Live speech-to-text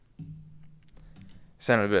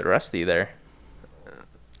Sounded a bit rusty there.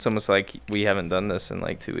 It's almost like we haven't done this in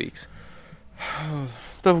like 2 weeks.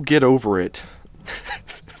 They'll get over it.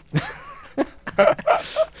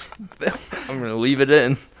 I'm gonna leave it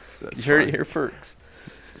in. That's You heard it fine. here first.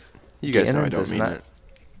 You guys know Gannon I don't does mean not- it.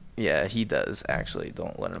 Yeah, he does actually.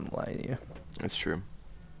 Don't let him lie to you. That's true.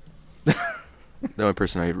 The only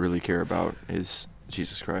person I really care about is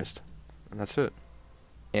Jesus Christ. And that's it.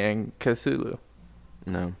 And Cthulhu.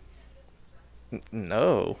 No.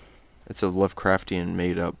 No. It's a Lovecraftian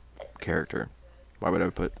made-up character. Why would I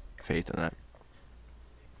put faith in that?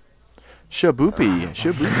 Shaboopy.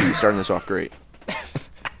 Shaboopy starting this off great.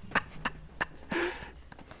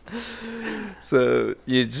 So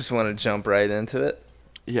you just want to jump right into it?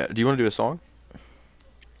 Yeah, do you want to do a song?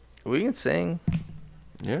 We can sing.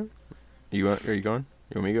 Yeah. Are you going?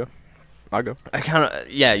 You want me to go? I'll go. I kind of.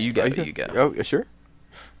 Yeah, you go. Oh, You go. Oh, yeah, sure.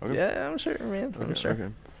 Okay. Yeah, I'm sure, man. I'm Okay, sure. okay.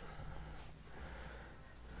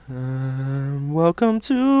 Welcome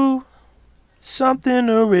to something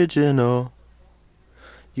original.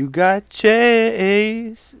 You got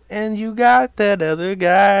Chase, and you got that other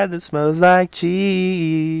guy that smells like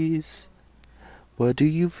cheese. What do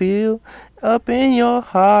you feel up in your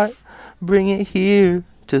heart? Bring it here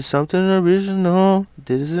to something original.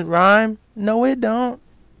 Does it rhyme? No, it don't.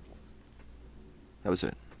 That was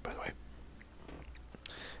it, by the way.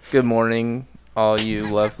 Good morning, all you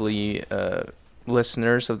lovely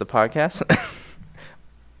listeners of the podcast.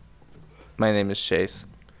 My name is Chase.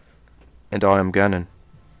 And I am Gannon.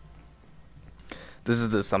 This is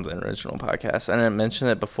the Something Original podcast. I didn't mention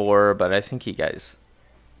it before, but I think you guys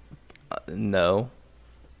know.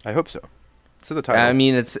 I hope so. It's the title. I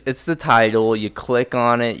mean, it's the title. You click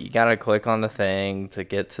on it. You gotta click on the thing to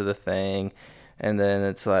get to the thing, and then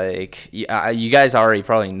it's like you guys already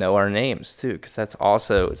probably know our names too, because that's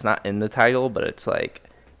also, it's not in the title, but it's like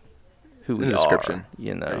who we In the are. description.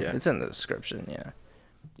 You know, Yeah. it's in the description. Yeah,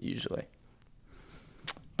 usually.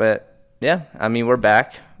 But yeah, I mean, we're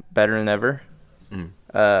back, better than ever.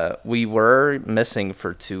 We were missing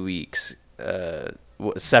for 2 weeks.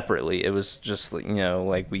 Separately, it was just, you know,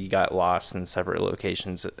 like we got lost in separate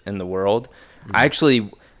locations in the world. I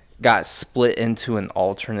actually got split into an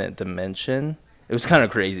alternate dimension. It was kind of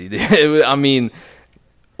crazy, dude. I mean,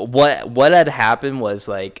 what had happened was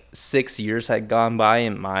like 6 years had gone by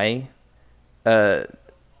in my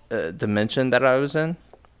dimension that I was in.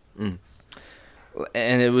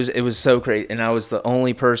 And it was so crazy, and I was the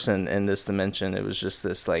only person in this dimension. It was just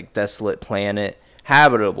this like desolate planet,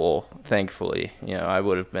 habitable, thankfully. You know, I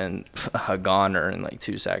would have been a goner in like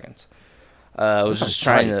 2 seconds. I was just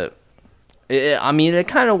trying to. I mean, it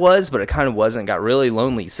kind of was, but it kind of wasn't. Got really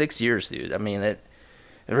lonely. 6 years, dude. I mean, it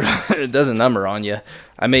does a number on you.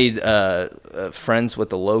 I made friends with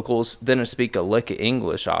the locals. Didn't speak a lick of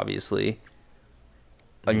English, obviously.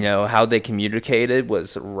 You know, how they communicated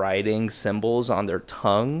was writing symbols on their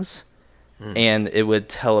tongues, and it would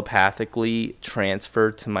telepathically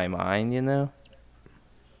transfer to my mind, you know?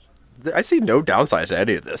 I see no downside to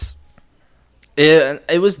any of this.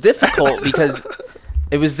 It was difficult because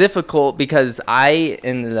I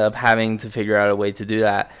ended up having to figure out a way to do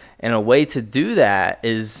that. And a way to do that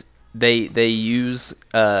is they use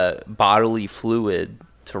bodily fluid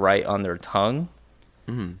to write on their tongue.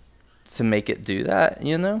 To make it do that,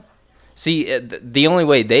 you know? See, the only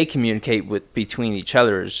way they communicate between each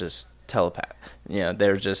other is just telepath. You know,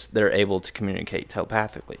 they're able to communicate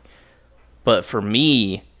telepathically. But for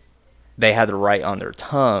me, they had to write on their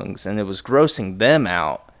tongues, and it was grossing them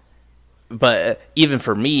out. But even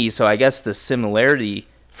for me, so I guess the similarity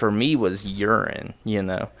for me was urine, you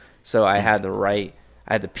know? So I had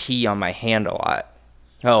to pee on my hand a lot.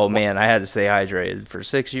 Oh, man, I had to stay hydrated for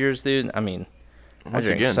 6 years, dude. I mean... I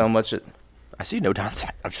drink so much. I see no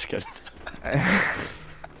downside. I'm just kidding.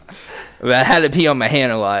 But I had to pee on my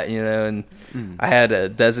hand a lot, you know, and I had to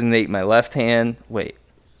designate my left hand. Wait,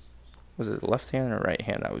 was it left hand or right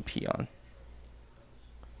hand I would pee on?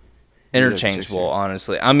 Interchangeable,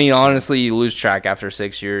 honestly. I mean, honestly, you lose track after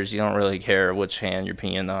 6 years. You don't really care which hand you're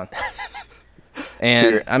peeing on.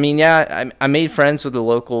 And, I mean, yeah, I made friends with the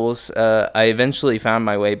locals. I eventually found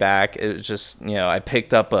my way back. It was just, you know, I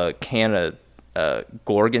picked up a can of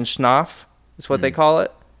Gorgenschnauf is what they call it.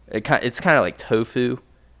 It's kind of like tofu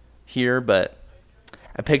here, but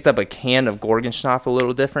I picked up a can of Gorgenschnauf a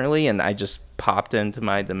little differently, and I just popped into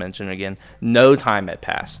my dimension again. No time had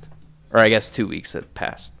passed, or I guess 2 weeks had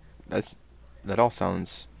passed. That all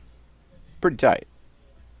sounds pretty tight.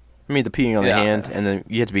 I mean, the peeing on the hand, and then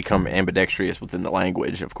you have to become ambidextrous within the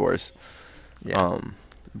language, of course. Yeah.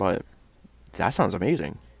 But that sounds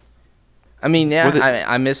amazing. I mean, yeah,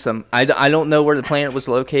 I miss them. I don't know where the planet was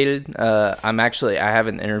located. I have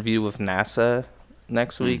an interview with NASA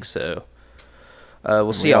next week, so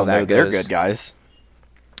we'll see how that goes. They're good guys.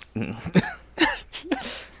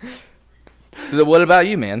 So what about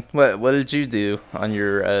you, man? What did you do on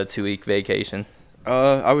your 2-week vacation?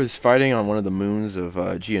 I was fighting on one of the moons of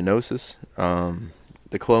Geonosis.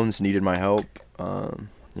 The clones needed my help.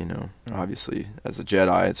 Obviously, as a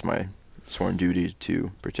Jedi, it's my sworn duty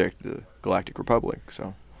to protect the Galactic Republic.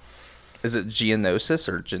 So, is it Geonosis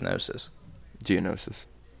or Genosis? Geonosis.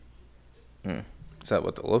 Is that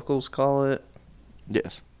what the locals call it?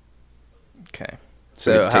 Yes. Okay.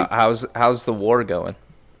 So how's the war going?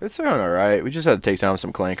 It's going all right. We just had to take down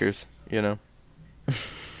some clankers,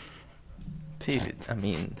 Dude, I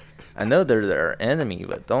mean, I know they're their enemy,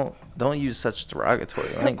 but don't use such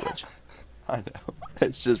derogatory language. I know.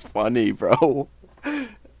 It's just funny, bro.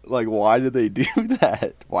 Like, why did they do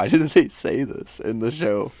that? Why did they say this in the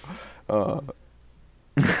show?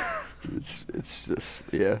 It's just,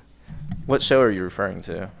 yeah. What show are you referring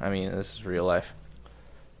to? I mean, this is real life.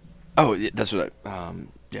 Oh, yeah, that's what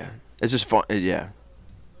yeah. It's just fun, yeah.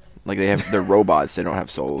 Like, they're robots, they don't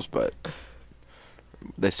have souls, but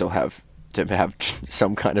they still have to have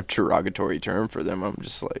some kind of derogatory term for them. I'm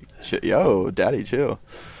just like, yo, daddy, chill.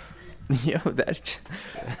 Yo, daddy.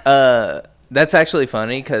 That's actually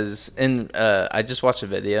funny because I just watched a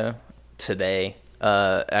video today.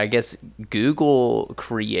 I guess Google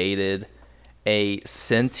created a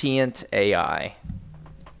sentient AI.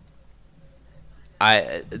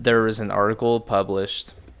 There was an article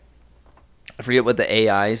published. I forget what the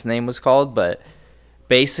AI's name was called, but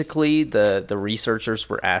basically the researchers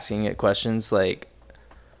were asking it questions like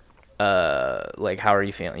how are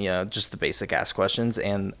you feeling? Just the basic ask questions,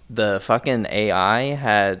 and the fucking AI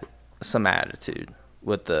had some attitude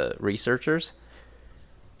with the researchers.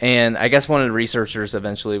 And I guess one of the researchers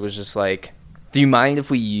eventually was just like, do you mind if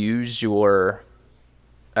we use your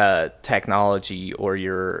technology, or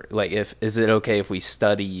your, like, is it okay if we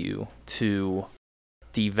study you to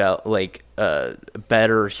develop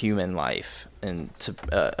better human life and to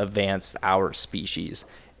advance our species?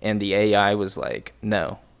 And the AI was like,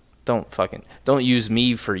 no, don't use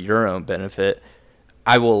me for your own benefit.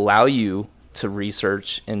 I will allow you to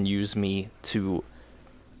research and use me to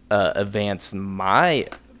advance my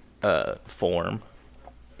form,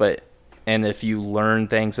 and if you learn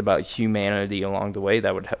things about humanity along the way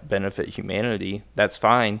that would benefit humanity, that's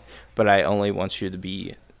fine, but I only want you to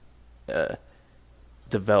be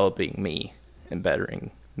developing me and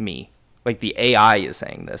bettering me. Like, the AI is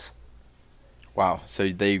saying this. Wow, so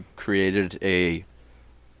they created a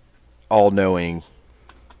all-knowing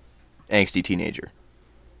angsty teenager.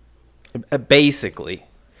 Basically.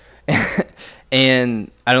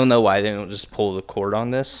 And I don't know why they don't just pull the cord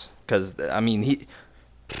on this, because, I mean,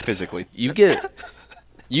 physically, you give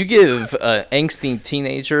an angsty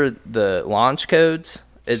teenager the launch codes,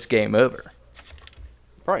 it's game over.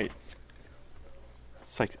 Right.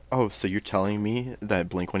 It's like, oh, so you're telling me that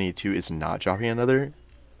Blink-182 is not dropping another?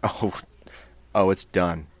 Oh, it's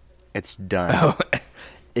done. It's done. Oh,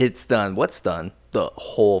 it's done. What's done? The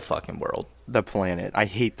whole fucking world. The planet. I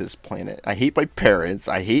hate this planet. I hate my parents.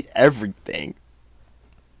 I hate everything.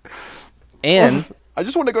 And I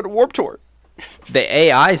just want to go to Warped Tour.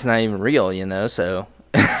 The AI's not even real, so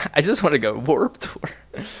I just want to go to Warped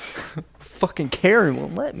Tour. Fucking Karen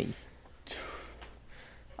won't let me.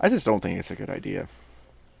 I just don't think it's a good idea.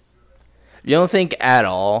 You don't think at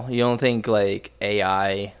all? You don't think, like,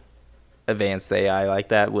 AI, advanced AI like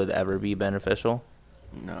that would ever be beneficial?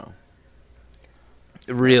 No.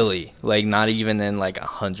 Really? Like, not even in, like,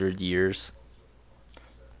 100 years?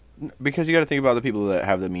 Because you got to think about the people that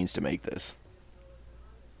have the means to make this.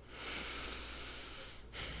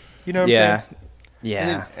 You know what I'm saying?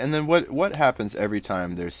 Yeah. And then what happens every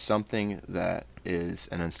time there's something that is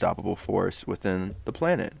an unstoppable force within the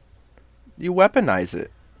planet? You weaponize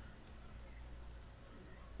it.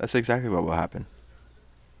 That's exactly what will happen.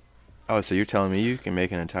 Oh, so you're telling me you can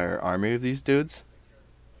make an entire army of these dudes?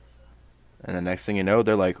 And the next thing you know,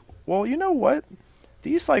 they're like, well, you know what?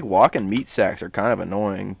 These, like, walking meat sacks are kind of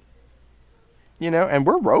annoying. And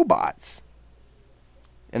we're robots.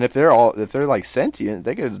 And if they're like sentient,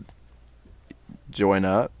 they could join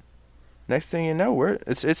up. Next thing you know,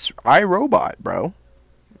 it's iRobot, bro.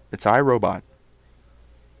 It's iRobot.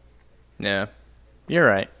 Yeah. You're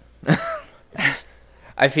right.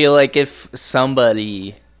 I feel like if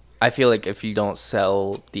you don't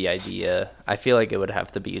sell the idea, I feel like it would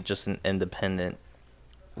have to be just an independent,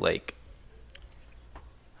 like,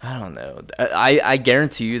 I don't know. I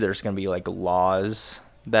guarantee you there's going to be, like, laws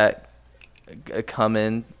that come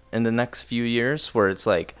in in the next few years where it's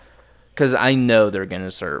like, because I know they're going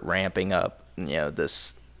to start ramping up,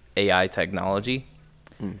 this AI technology,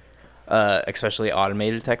 especially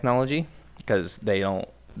automated technology, because they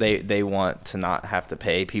want to not have to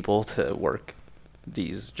pay people to work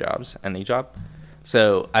these jobs, any job.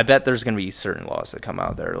 So I bet there's going to be certain laws that come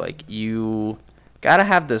out there. Like, you got to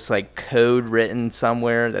have this like code written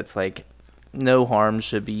somewhere that's like, no harm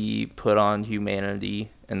should be put on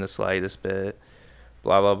humanity in the slightest bit,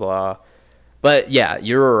 blah, blah, blah. But yeah,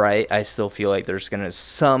 you're right. I still feel like there's going to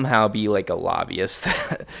somehow be like a lobbyist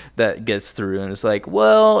that gets through and is like,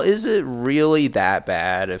 well, is it really that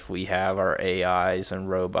bad if we have our AIs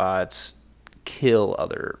and robots kill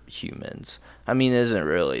other humans? I mean, isn't it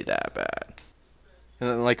really that bad? And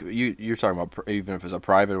then, like you're talking about, even if it's a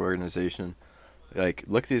private organization, like,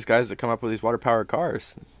 look at these guys that come up with these water-powered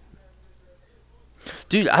cars.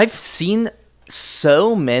 Dude, I've seen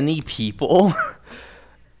so many people...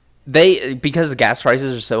 because gas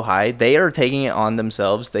prices are so high, they are taking it on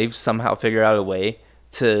themselves. They've somehow figured out a way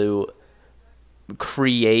to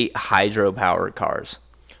create hydro-powered cars.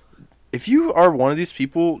 If you are one of these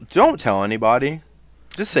people, don't tell anybody.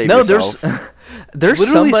 Just save yourself. There's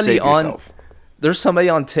Literally somebody on yourself. There's somebody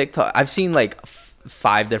on TikTok. I've seen like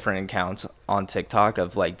 5 different accounts on TikTok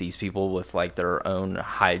of like these people with like their own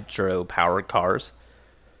hydro-powered cars.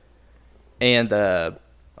 And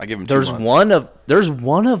I give him 2 months. There's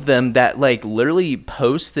one of them that like literally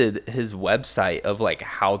posted his website of like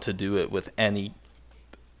how to do it with any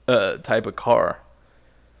type of car.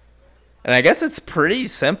 And I guess it's pretty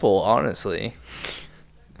simple, honestly.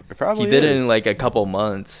 It probably He did is. it in like a couple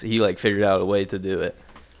months. He like figured out a way to do it.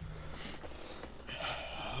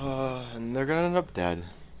 And they're gonna end up dead.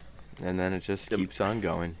 And then it just keeps on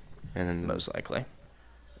going. And then Most likely.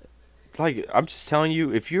 it's like, I'm just telling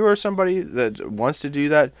you, if you are somebody that wants to do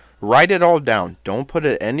that, write it all down. Don't put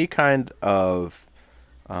it any kind of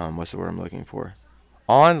what's the word I'm looking for?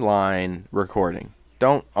 Online recording.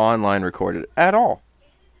 Don't online record it at all.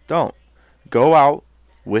 Don't. Go out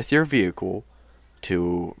with your vehicle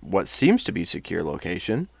to what seems to be secure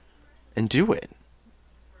location and do it.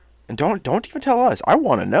 And don't even tell us. I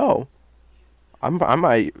want to know. I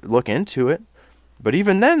might look into it. But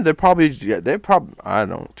even then, they probably I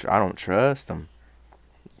don't trust them,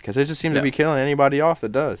 because they just seem to be killing anybody off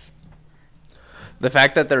that does. The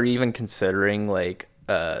fact that they're even considering like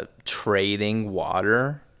trading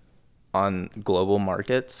water on global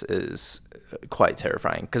markets is quite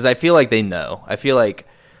terrifying, because I feel like they know. I feel like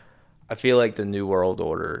the New World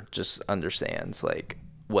Order just understands like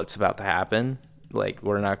what's about to happen. Like,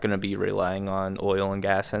 we're not going to be relying on oil and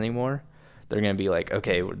gas anymore. They're going to be like,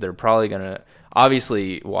 okay, they're probably going to...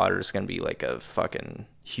 Obviously, water is going to be like a fucking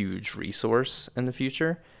huge resource in the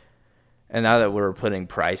future. And now that we're putting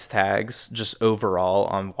price tags just overall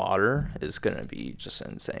on water, is going to be just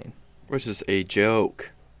insane. Which is a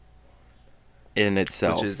joke in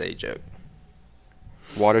itself. Which is a joke.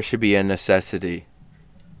 Water should be a necessity.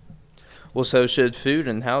 Well, so should food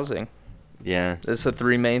and housing. Yeah. That's the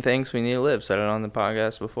 3 main things we need to live. Said it on the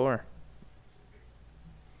podcast before.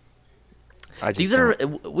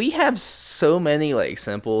 We have so many like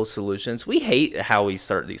simple solutions. We hate how we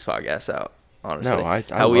start these podcasts out, honestly. No,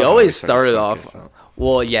 how we always started off.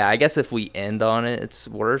 Well, yeah, I guess if we end on it, it's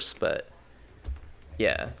worse. But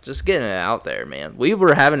yeah, just getting it out there, man. We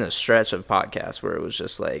were having a stretch of podcasts where it was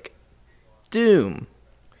just like doom.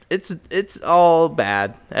 It's all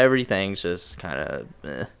bad. Everything's just kind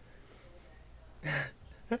of.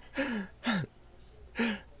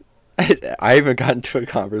 I even got into a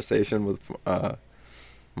conversation with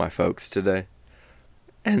my folks today,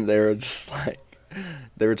 and they were just like,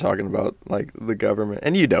 they were talking about like the government,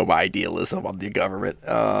 and you know my idealism on the government.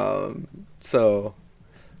 So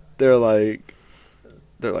they're like,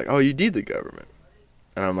 oh, you need the government,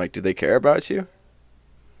 and I'm like, do they care about you?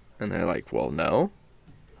 And they're like, well, no.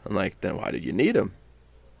 I'm like, then why do you need them?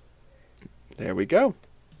 There we go.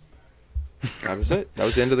 That was it. That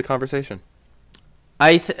was the end of the conversation.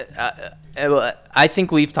 I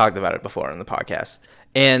think we've talked about it before on the podcast,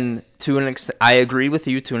 and to an extent, I agree with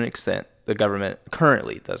you to an extent. The government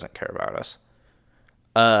currently doesn't care about us,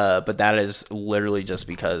 but that is literally just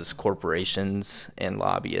because corporations and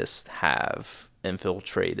lobbyists have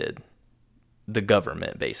infiltrated the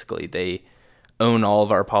government. Basically, they own all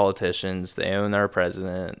of our politicians. They own our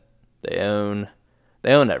president. They own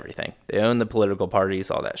everything. They own the political parties,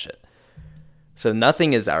 all that shit. So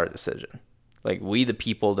nothing is our decision. Like, we the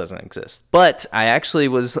people doesn't exist. But I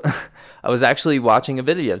was actually watching a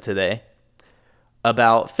video today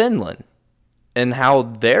about Finland and how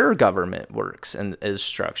their government works and is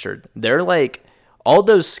structured. They're like all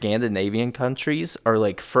those Scandinavian countries are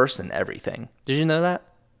like first in everything. Did you know that?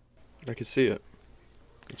 I can see it.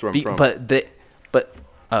 That's where I'm from.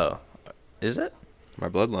 Oh, is it? My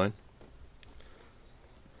bloodline.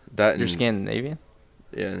 That You're Scandinavian?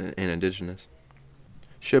 Yeah, and indigenous.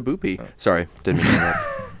 Shaboopy. Oh. Sorry, didn't mean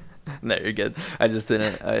that. No, you're good. I just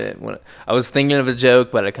didn't. I was thinking of a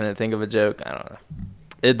joke, but I couldn't think of a joke. I don't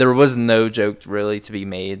know. There was no joke really to be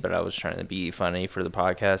made, but I was trying to be funny for the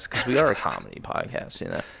podcast because we are a comedy podcast, you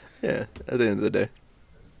know. Yeah. At the end of the day.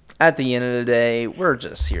 At the end of the day, we're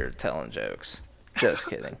just here telling jokes. Just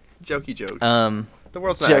kidding. Jokey jokes. The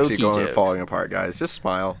world's not actually going and falling apart, guys. Just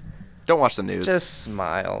smile. Don't watch the news. Just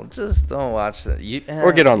smile. Just don't watch the.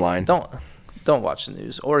 Or get online. Don't watch the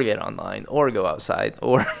news, or get online, or go outside,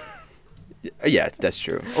 or. Yeah, that's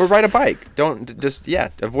true. Or ride a bike. Don't just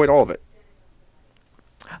avoid all of it.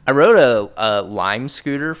 I rode a Lime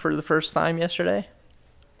scooter for the first time yesterday.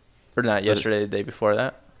 Or not yesterday, the day before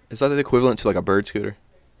that. Is that the equivalent to like a bird scooter?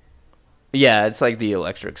 Yeah, it's like the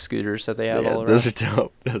electric scooters that they have all around. Those are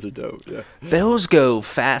dope. Those are dope, yeah. Those go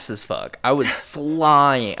fast as fuck. I was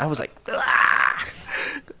flying. I was like, ah!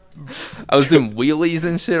 I was doing wheelies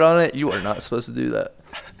and shit on it. You are not supposed to do that.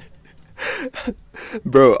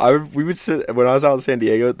 Bro, we would sit, when I was out in San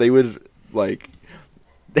Diego, they would, like,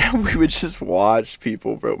 we would just watch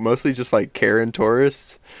people, bro. Mostly just, like, Karen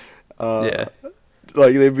tourists. Yeah.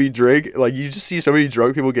 Like, they'd be drink. Like, you just see so many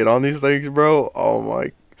drunk people get on these things, bro. Oh,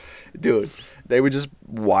 my. Dude, they would just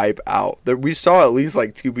wipe out. We saw at least,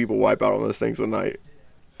 like, 2 people wipe out on those things a night.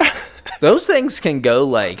 Those things can go,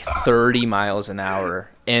 like, 30 miles an hour.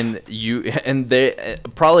 And they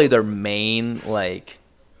probably their main, like,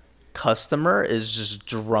 customer is just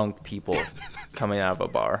drunk people coming out of a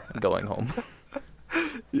bar and going home.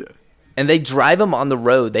 Yeah. And they drive them on the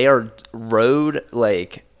road. They are road,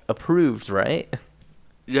 like, approved, right?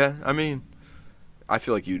 Yeah, I mean, I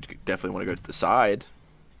feel like you definitely want to go to the side.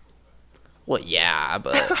 Well, yeah,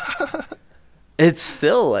 but it's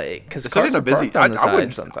still, like, because cars are parked on the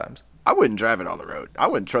side sometimes. I wouldn't drive it on the road. I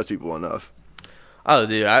wouldn't trust people enough. Oh,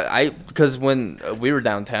 dude, because when we were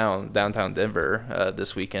downtown Denver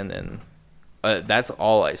this weekend, and that's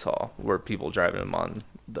all I saw were people driving them on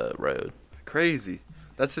the road. Crazy.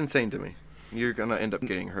 That's insane to me. You're going to end up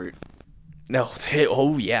getting hurt. No,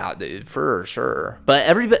 oh yeah, dude, for sure. But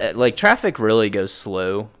everybody, like, traffic really goes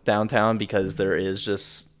slow downtown because there is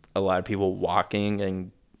just a lot of people walking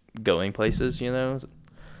and going places, you know?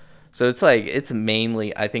 So it's like, it's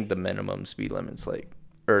mainly, I think the minimum speed limit's like,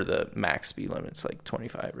 or the max speed limit's like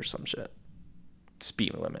 25 or some shit.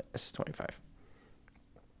 Speed limit is 25.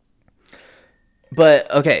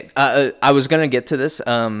 But, okay, I was going to get to this.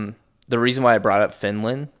 The reason why I brought up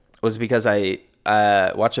Finland was because I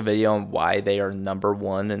watched a video on why they are number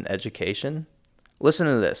 1 in education. Listen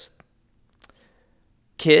to this.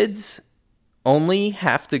 Kids only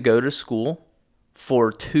have to go to school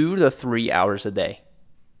for 2 to 3 hours a day.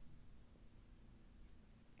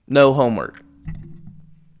 No homework.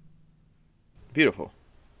 Beautiful.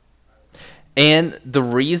 And the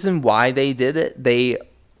reason why they did it, they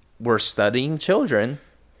were studying children,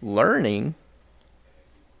 learning,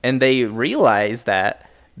 and they realized that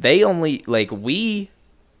they only, like, we,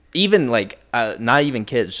 even, like, not even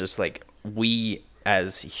kids, just, like, we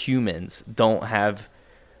as humans don't have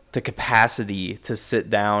the capacity to sit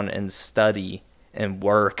down and study and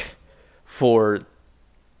work for,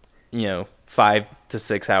 5 to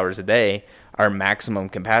 6 hours a day. Our maximum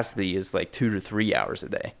capacity is like 2 to 3 hours a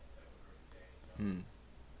day.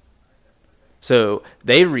 So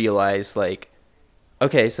they realized, like,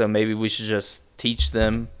 okay, so maybe we should just teach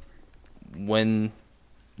them when,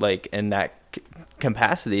 like, in that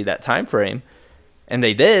capacity, that time frame. And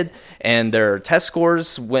they did, and their test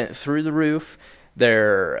scores went through the roof.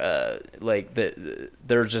 They're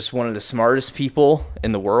they're just one of the smartest people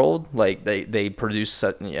in the world. Like, they produce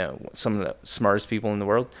some of the smartest people in the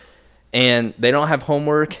world. And they don't have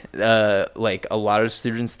homework. Like, a lot of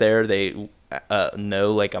students there, they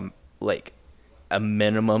know like a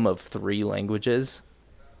minimum of 3 languages.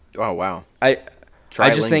 Oh wow! I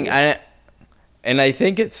just think I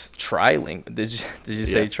think it's trilingual. Did you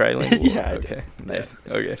say trilingual? Yeah. Okay. Nice.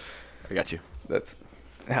 Yeah. Okay. I got you. That's.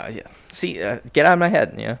 Oh yeah. See, get out of my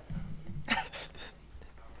head, yeah.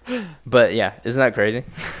 But yeah, isn't that crazy?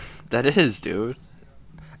 That is, dude.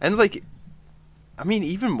 And, like, I mean,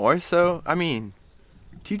 even more so. I mean,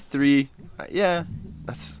 2 to 3. Yeah,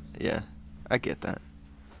 I get that.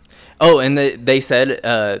 Oh, and they said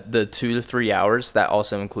the 2 to 3 hours, that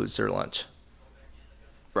also includes their lunch.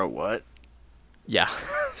 Bro, what? Yeah.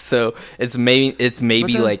 So it's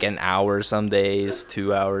maybe like an hour some days,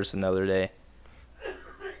 2 hours another day.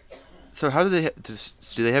 So how do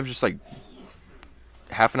they have just like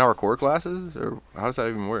half an hour core classes, or how does that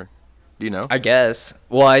even work? Do you know? I guess.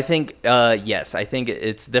 Well, I think yes. I think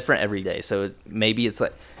it's different every day. So maybe it's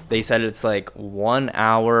like they said it's like 1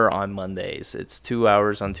 hour on Mondays. It's 2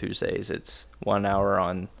 hours on Tuesdays. It's 1 hour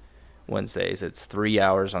on Wednesdays. It's 3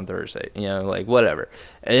 hours on Thursday. You know, like whatever.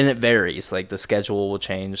 And it varies. Like the schedule will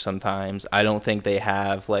change sometimes. I don't think they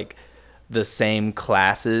have like the same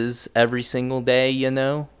classes every single day. You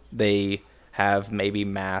know, they have maybe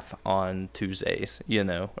math on Tuesdays. You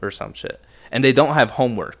know, or some shit. And they don't have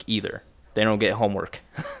homework either. They don't get homework.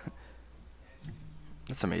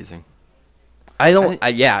 That's amazing.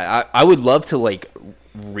 I would love to like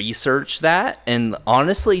research that and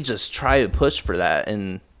honestly just try to push for that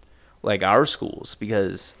in like our schools,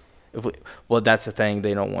 because that's the thing,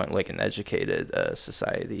 they don't want like an educated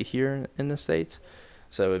society here in the States,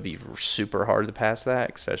 so it'd be super hard to pass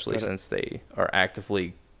that, especially since they are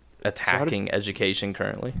actively attacking education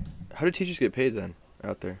currently. How do teachers get paid then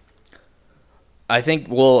out there? I think,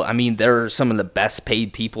 well, I mean, they're some of the best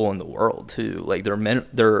paid people in the world too. Like their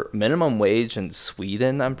minimum wage in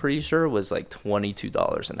Sweden, I'm pretty sure, was like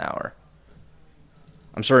 $22 an hour.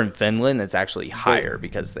 I'm sure in Finland it's actually higher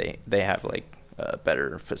because they have like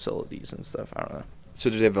better facilities and stuff. I don't know. So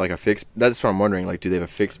do they have like a fixed? That's what I'm wondering. Like, do they have a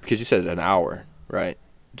fixed? Because you said an hour, right?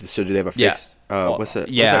 So do they have a fixed? Yeah. What's that?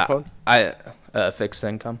 Yeah. What's that called? Fixed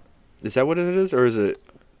income. Is that what it is, or is it?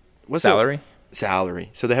 What's salary? Salary.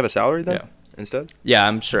 So they have a salary then? Yeah. Instead? Yeah,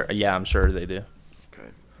 I'm sure. Yeah, I'm sure they do. Okay.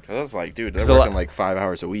 Because I was like, dude, they're working like 5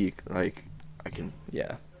 hours a week. Like, I can.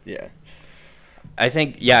 Yeah. Yeah. I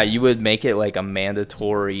think, yeah, you would make it like a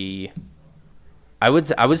mandatory. I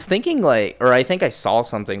was thinking like, or I think I saw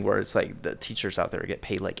something where it's like the teachers out there get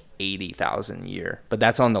paid like $80,000 a year, but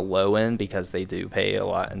that's on the low end because they do pay a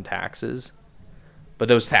lot in taxes. But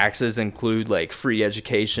those taxes include like free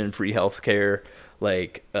education, free healthcare,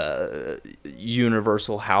 like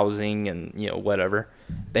universal housing, and you know, whatever.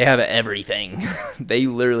 They have everything. They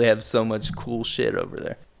literally have so much cool shit over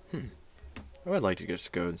there. I would like to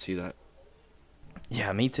just go and see that.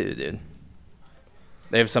 Yeah, me too, dude.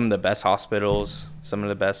 They have some of the best hospitals, some of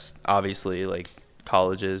the best, obviously, like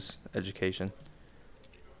colleges, education.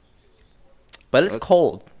 But it's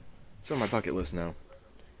cold. It's on my bucket list now.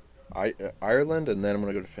 Ireland, and then I'm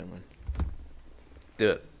gonna go to Finland.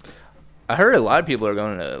 Do it. I heard a lot of people are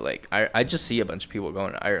going to, like, I just see a bunch of people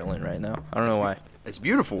going to Ireland right now. I don't know why. It's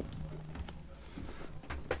beautiful.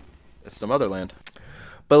 It's the motherland.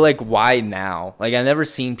 But, like, why now? Like, I've never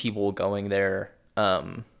seen people going there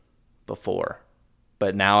before.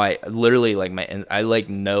 But now I literally, like, I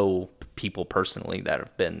know people personally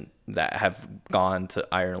that have gone to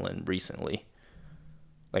Ireland recently.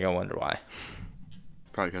 Like, I wonder why.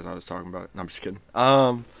 Probably because I was talking about it. No, I'm just kidding.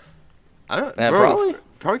 I don't know.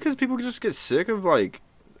 Probably because people just get sick of, like,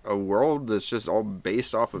 a world that's just all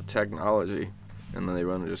based off of technology. And then they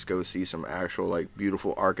want to just go see some actual, like,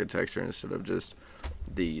 beautiful architecture instead of just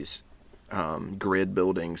these grid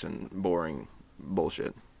buildings and boring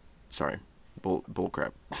bullshit. Sorry. Bull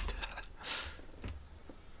crap.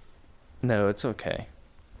 No, it's okay.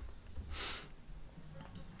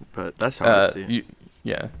 But that's how I see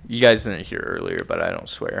it. You guys didn't hear earlier, but I don't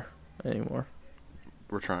swear anymore.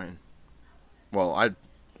 We're trying. Well, I've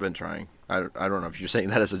been trying. I don't know if you're saying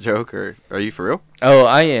that as a joke, or are you for real? Oh,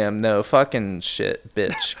 I am. No, fucking shit,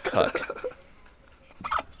 bitch, cuck.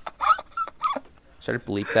 Should I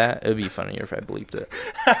bleep that? It would be funnier if I bleeped it.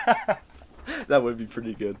 That would be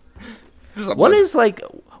pretty good. What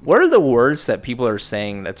are the words that people are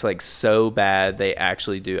saying that's like so bad they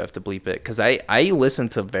actually do have to bleep it? Because I listen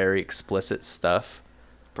to very explicit stuff.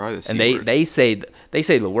 Probably the C and word. they say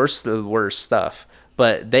the worst stuff,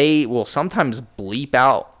 but they will sometimes bleep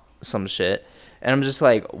out some shit, and I'm just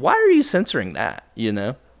like, why are you censoring that? You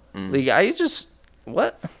know, like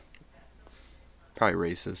what?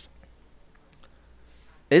 Probably racist.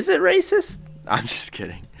 Is it racist? I'm just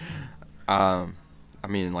kidding. I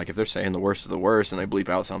mean, like, if they're saying the worst of the worst and they bleep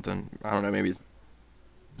out something, I don't know, maybe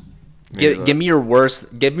give me your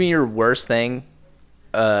worst. Give me your worst thing,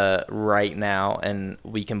 right now, and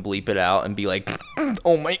we can bleep it out and be like,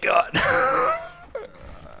 oh my god,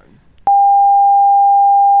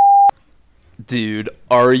 dude,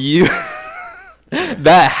 are you?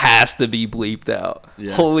 That has to be bleeped out.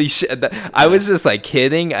 Yeah. Holy shit! I was just like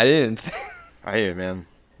kidding. I didn't. Hey, man,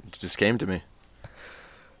 it just came to me.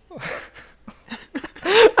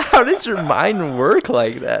 How did your mind work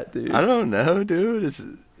like that, dude? I don't know, dude.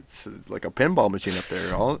 It's like a pinball machine up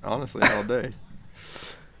there, honestly, all day.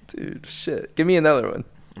 Dude, shit. Give me another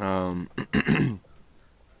one.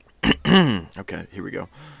 Okay, here we go.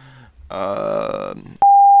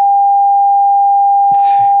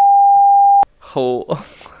 whole.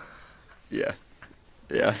 Yeah.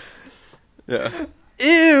 Yeah. Yeah.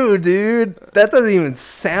 Ew, dude. That doesn't even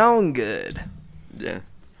sound good. Yeah.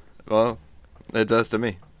 Well, it does to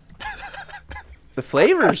me. The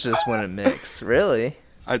flavors just wouldn't mix, really.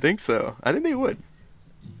 I think so. I think they would.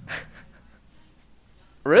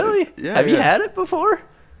 Really? Yeah. Have you had it before?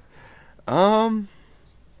 Not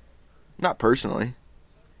personally.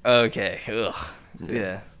 Okay. Ugh.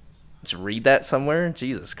 Yeah. Just read that somewhere?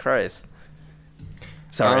 Jesus Christ.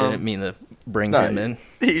 Sorry, I didn't mean to bring him in.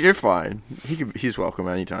 You're fine. He's welcome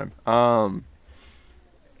anytime. I've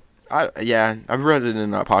read it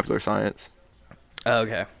in Popular Science.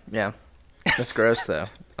 Okay. Yeah. That's gross, though.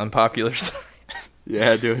 Unpopular Science.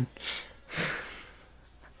 Yeah, dude.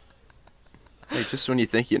 Hey, just when you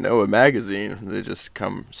think you know a magazine, they just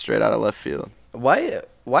come straight out of left field. Why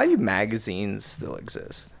do magazines still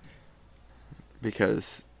exist?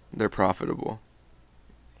 Because they're profitable.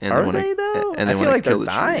 And Are they, though? And I feel like they're the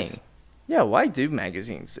dying. trees. Yeah, why do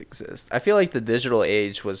magazines exist? I feel like the digital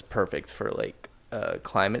age was perfect for, like,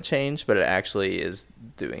 climate change, but it actually is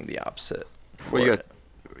doing the opposite. Well,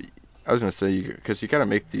 I was going to say, because you got to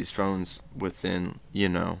make these phones within,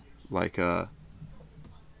 like a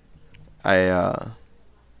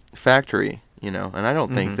factory, and I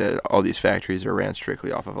don't think that all these factories are ran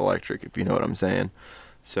strictly off of electric, if you know what I'm saying.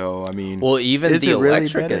 So, I mean, well, even the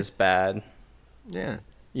electric is bad. Yeah.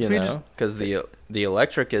 Because the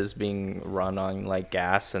electric is being run on, like,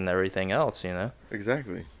 gas and everything else,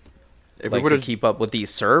 Exactly. Like, to keep up with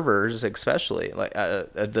these servers, especially. Like,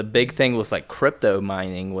 the big thing with, like, crypto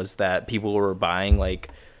mining was that people were buying, like,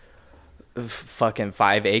 fucking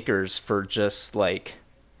 5 acres for just, like,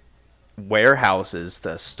 warehouses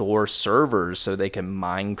to store servers so they can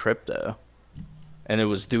mine crypto. And it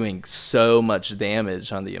was doing so much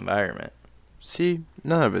damage on the environment. See,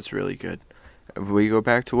 none of it's really good. We go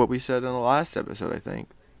back to what we said in the last episode, I think.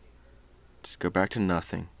 Just go back to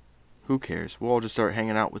nothing. Who cares? We'll all just start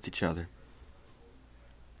hanging out with each other.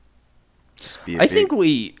 Just be I think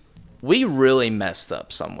we really messed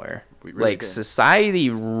up somewhere. We really like, did. Society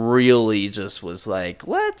really just was like,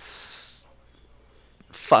 let's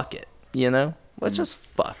fuck it, Let's just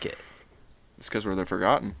fuck it. It's because we're the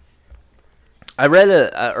forgotten. I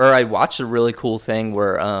read I watched a really cool thing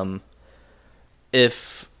where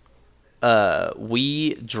if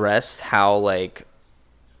we dressed how, like,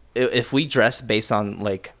 if we dressed based on,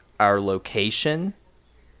 like, our location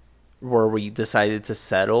where we decided to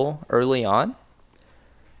settle early on,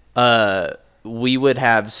 we would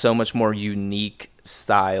have so much more unique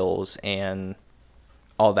styles and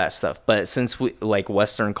all that stuff. But since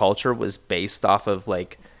Western culture was based off of,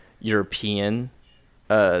 like, European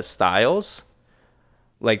styles,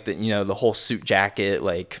 like, the whole suit jacket,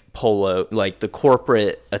 like, polo, like the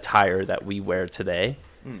corporate attire that we wear today.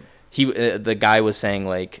 The guy was saying,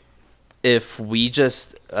 like, if we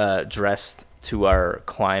just dressed to our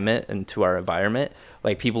climate and to our environment,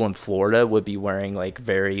 like, people in Florida would be wearing, like,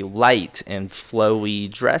 very light and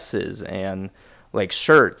flowy dresses and, like,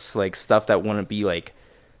 shirts, like, stuff that wouldn't be, like,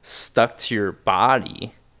 stuck to your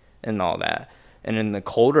body and all that. And in the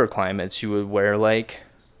colder climates, you would wear, like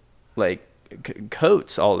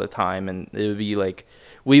coats all the time, and it would be like,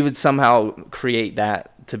 we would somehow create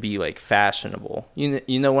that to be, like, fashionable.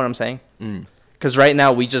 You know what I'm saying? Because right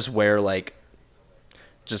now we just wear, like,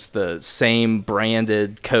 just the same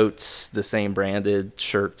branded coats, the same branded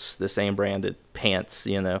shirts, the same branded pants,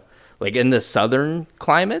 Like, in the southern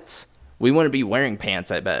climates, we wouldn't be wearing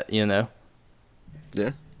pants, I bet, Yeah.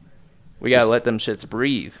 We gotta let them shits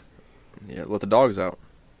breathe. Yeah, let the dogs out.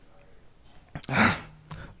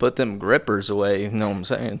 Put them grippers away, you know what I'm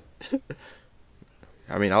saying?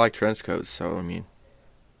 I mean, I like trench coats, so, I mean,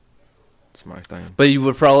 it's my thing. But you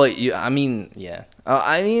would probably, yeah.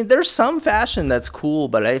 There's some fashion that's cool,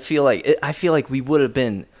 but I feel like it would have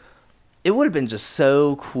been just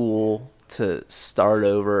so cool to start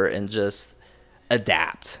over and just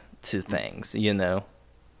adapt to things, Exactly.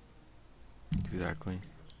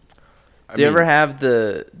 Do you ever have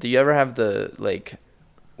the like,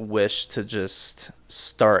 wish to just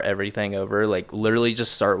start everything over, like, literally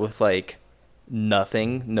just start with, like,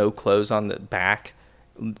 nothing, no clothes on the back,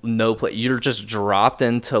 no play, you're just dropped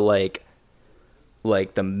into like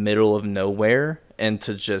the middle of nowhere, and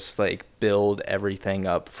to just, like, build everything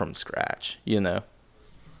up from scratch,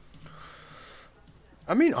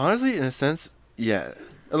 I mean, honestly, in a sense, yeah.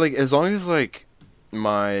 Like, as long as, like,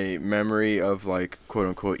 my memory of, like, quote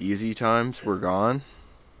unquote easy times were gone,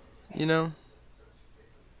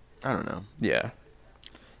 I don't know. Yeah.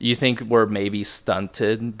 You think we're maybe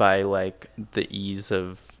stunted by, like, the ease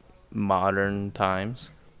of modern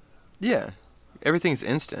times? Yeah. Everything's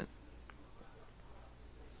instant.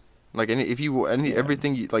 Like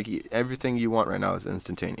everything everything you want right now is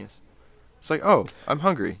instantaneous. It's like, oh, I'm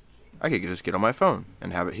hungry. I could just get on my phone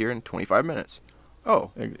and have it here in 25 minutes.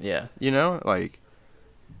 Oh, yeah. You know, like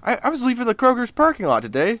I was leaving the Kroger's parking lot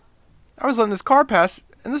today. I was letting this car pass,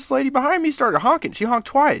 and this lady behind me started honking. She honked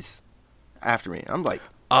twice after me. I'm like,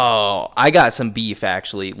 oh, I got some beef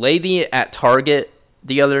actually. Lady at Target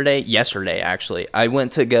yesterday actually. I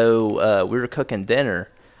went to go. We were cooking dinner.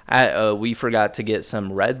 We forgot to get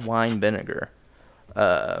some red wine vinegar.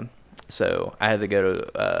 So I had to go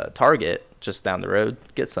to Target just down the road,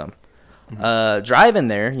 get some. Driving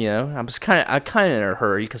there, you know, I kind of in a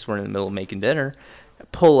hurry because we're in the middle of making dinner.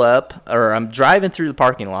 Pull up, or I'm driving through the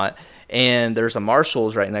parking lot, and there's a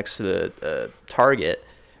Marshall's right next to the Target.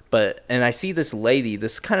 And I see this lady,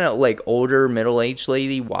 this kind of like older middle-aged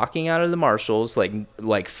lady walking out of the Marshall's,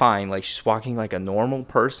 like fine, like she's walking like a normal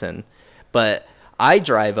person. But I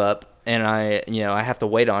drive up, and I have to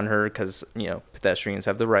wait on her because, you know, pedestrians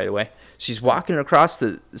have the right of way. She's walking across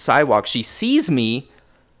the sidewalk. She sees me.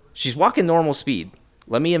 She's walking normal speed.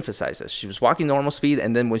 Let me emphasize this. She was walking normal speed,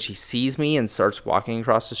 and then when she sees me and starts walking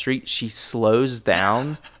across the street, she slows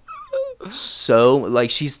down. So, like,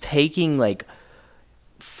 she's taking, like,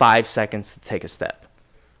 5 seconds to take a step.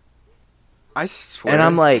 I swear. And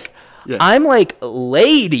I'm like,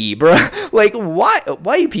 lady, bro. Like,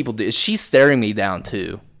 why do people do this? She's staring me down,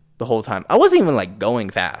 too, the whole time. I wasn't even, like, going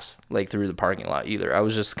fast, like, through the parking lot either. I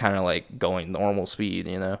was just kind of, like, going normal speed,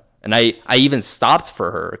 you know? And I even stopped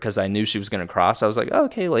for her because I knew she was going to cross. I was like, oh,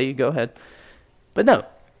 okay, lady, go ahead. But no,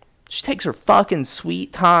 she takes her fucking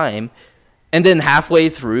sweet time. And then halfway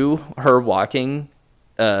through her walking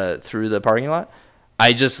through the parking lot,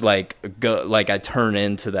 I just I turn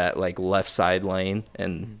into that like left side lane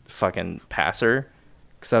and fucking pass her.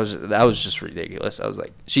 Because that was just ridiculous. I was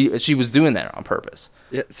like, she was doing that on purpose.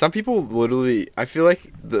 Yeah, some people literally, I feel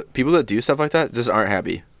like the people that do stuff like that just aren't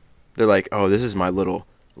happy. They're like, oh, this is my little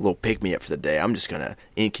pick me up for the day. I'm just gonna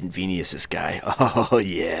inconvenience this guy. Oh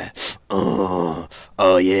yeah. Oh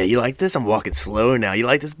yeah. You like this? I'm walking slow now. You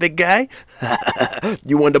like this, big guy?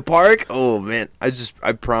 You want to park? Oh man.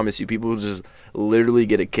 I promise you, people just literally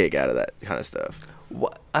get a kick out of that kind of stuff.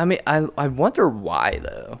 I mean, I wonder why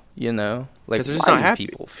though. You know, like they're just why not happy.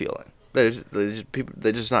 People feeling? They're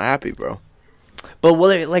just not happy, bro. But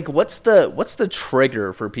what's the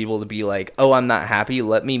trigger for people to be like, oh, I'm not happy.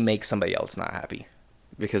 Let me make somebody else not happy.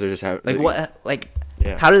 Because they're just happy. Like what? Like,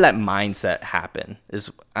 yeah. How did that mindset happen?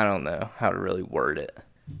 I don't know how to really word it.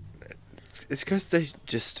 It's because they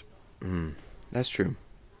just. That's true.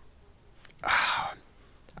 I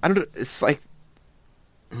don't know. It's like.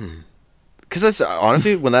 Because that's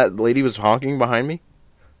honestly when that lady was honking behind me,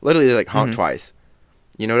 literally like honked twice.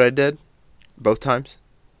 You know what I did? Both times.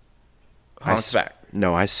 Honked back.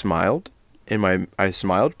 No, I smiled. Put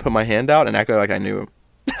my hand out, and acted like I knew him.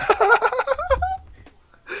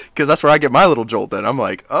 Because that's where I get my little jolt in. I'm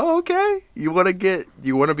like, oh, okay. You want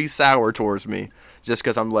to be sour towards me just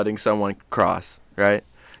because I'm letting someone cross, right?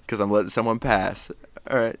 Because I'm letting someone pass.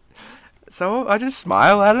 All right. So I just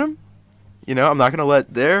smile at them. You know, I'm not going to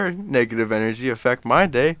let their negative energy affect my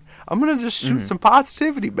day. I'm going to just shoot some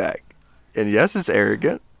positivity back. And yes, it's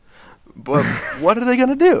arrogant. But what are they going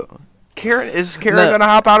to do? Is Karen going to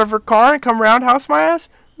hop out of her car and come roundhouse my ass?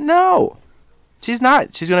 No. She's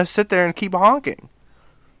not. She's going to sit there and keep honking.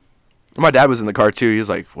 My dad was in the car too. He was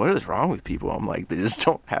like, what is wrong with people? I'm like, they just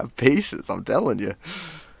don't have patience. I'm telling you.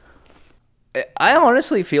 I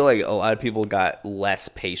honestly feel like a lot of people got less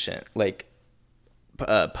patient, like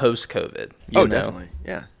post-COVID. You know? Definitely.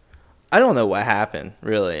 Yeah. I don't know what happened,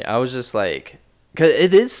 really. I was just like, because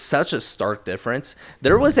it is such a stark difference.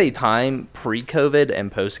 There was a time pre-COVID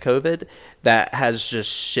and post-COVID that has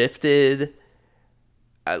just shifted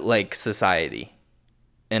like society.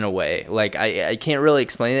 In a way, like I can't really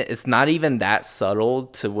explain it. It's not even that subtle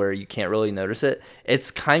to where you can't really notice it. It's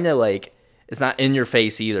kind of like it's not in your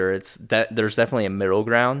face either. It's that there's definitely a middle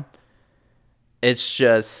ground. It's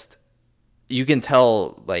just you can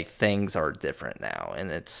tell like things are different now, and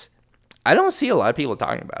I don't see a lot of people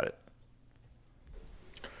talking about it.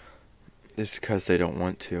 It's because they don't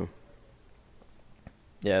want to.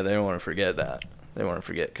 Yeah, they don't want to forget that. They want to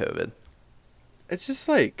forget COVID. It's just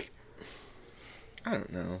like. I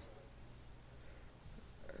don't know.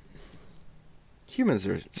 Humans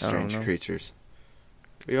are strange creatures.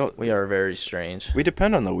 We are very strange. We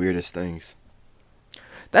depend on the weirdest things.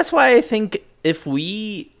 That's why I think if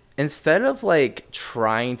we, instead of like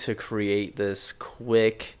trying to create this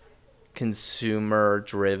quick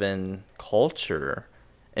consumer-driven culture,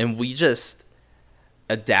 and we just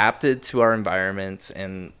adapted to our environments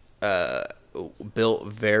and built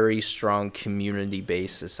very strong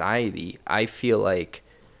community-based society, I feel like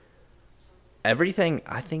everything,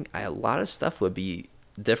 I think a lot of stuff would be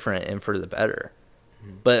different and for the better.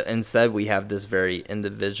 But instead we have this very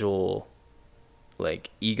individual, like,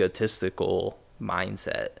 egotistical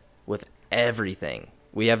mindset with everything.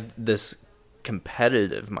 We have this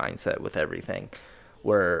competitive mindset with everything,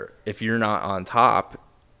 where if you're not on top,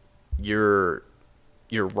 you're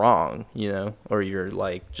wrong, or you're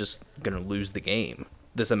like just gonna lose the game.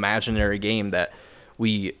 This imaginary game that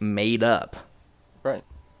we made up. Right.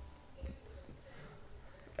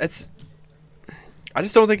 I just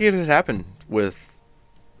don't think it would happen with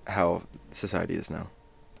how society is now.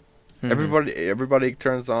 Everybody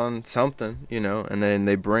turns on something, and then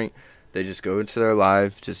they just go into their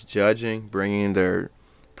life just judging, bringing their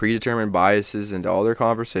predetermined biases into all their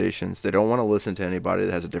conversations. They don't want to listen to anybody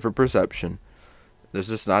that has a different perception. There's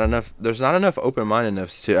just not enough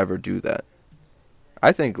open-mindedness to ever do that.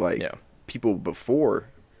 I think people before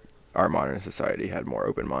our modern society had more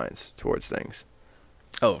open minds towards things.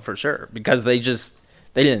 Oh, for sure, because they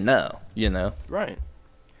didn't know, Right.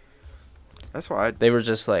 That's why they were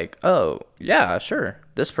just like, oh, yeah, sure.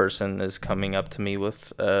 This person is coming up to me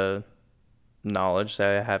with knowledge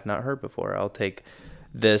that I have not heard before. I'll take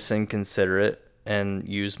this and consider it and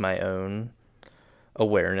use my own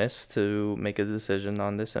awareness to make a decision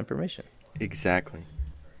on this information. Exactly.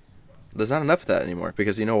 There's not enough of that anymore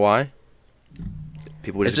because you know why?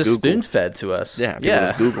 People it's just spoon-fed to us. Yeah, people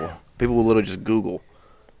just Google. People will literally just Google.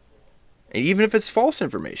 And even if it's false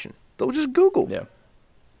information, they'll just Google. Yeah.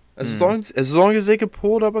 As long as they can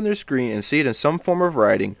pull it up on their screen and see it in some form of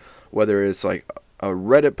writing, whether it's like a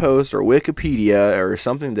Reddit post or Wikipedia or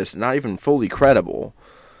something that's not even fully credible,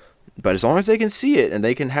 but as long as they can see it and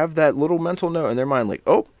they can have that little mental note in their mind, like,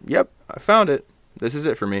 oh, yep, I found it. This is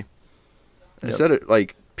it for me. Yep. Instead of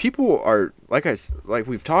like people are like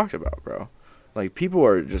we've talked about, bro. Like people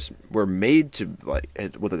we're made to like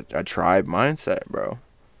with a tribe mindset, bro.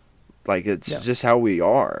 Like it's just how we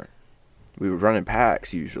are. We would run in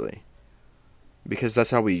packs usually, because that's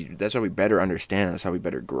how we better understand. That's how we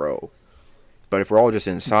better grow. But if we're all just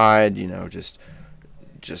inside,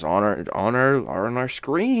 just on our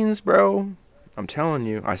screens, bro, I'm telling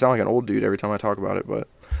you, I sound like an old dude every time I talk about it, but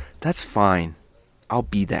that's fine. I'll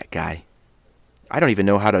be that guy. I don't even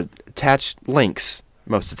know how to attach links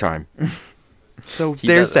most of the time. So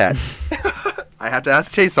there's that. I have to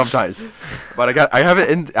ask Chase sometimes, but I have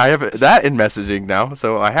that in messaging now,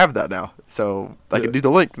 so I have that now, so I can do the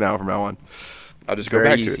link now from now on. I'll just go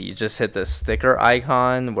back to it. Very easy. You just hit the sticker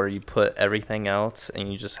icon where you put everything else,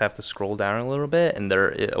 and you just have to scroll down a little bit, and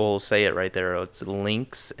it will say it right there. It's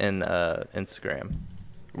links in Instagram.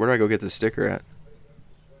 Where do I go get the sticker at?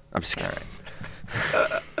 I'm just kidding.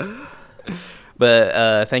 Right.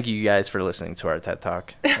 But thank you guys for listening to our TED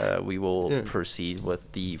Talk. We will proceed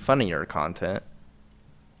with the funnier content.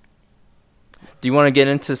 Do you want to get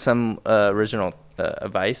into some original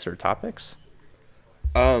advice or topics?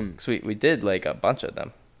 'Cause we did like a bunch of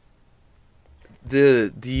them. I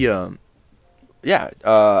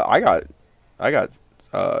got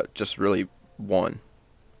just really one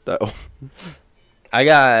though. I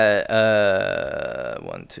got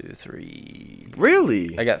 1, 2, 3.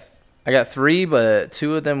 Really? I got 3, but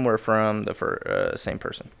 2 of them were from the same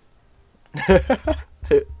person.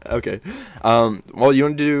 Okay. Well, how do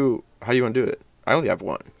you want to do it? I only have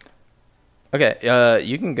 1. Okay.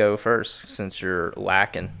 You can go first since you're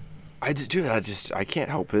lacking. I can't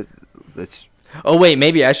help it. Oh wait,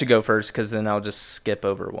 maybe I should go first because then I'll just skip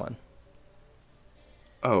over 1.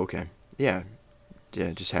 Oh, okay. Yeah.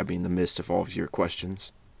 Just have me in the midst of all of your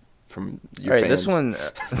questions from your fans. This one.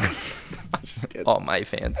 All my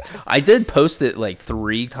fans. I did post it like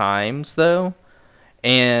 3 times though,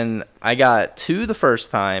 and I got 2 the first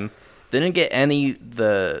time. Didn't get any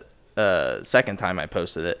the second time I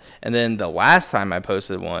posted it, and then the last time I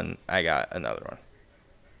posted one, I got another one.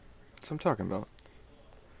 That's what I'm talking about.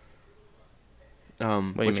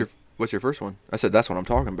 What's your first one? I said that's what I'm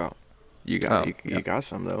talking about. You got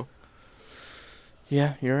some though.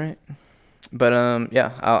 Yeah, you're right. But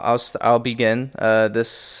I'll begin.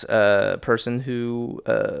 This person who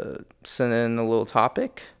sent in a little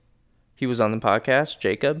topic, he was on the podcast.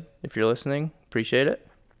 Jacob, if you're listening, appreciate it.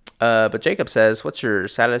 But Jacob says, "What's your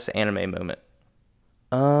saddest anime moment?"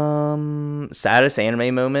 Saddest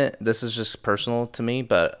anime moment. This is just personal to me,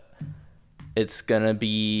 but it's gonna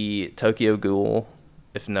be Tokyo Ghoul.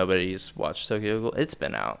 If nobody's watched Tokyo Ghoul, it's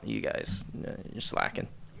been out. You guys, you're slacking.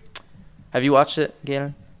 Have you watched it,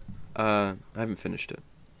 Gannon? I haven't finished it.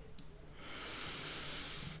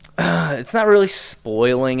 it's not really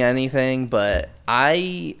spoiling anything, but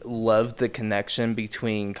I loved the connection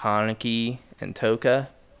between Kaneki and Toka,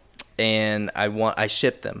 and I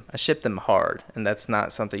shipped them. I shipped them hard, and that's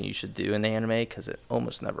not something you should do in anime because it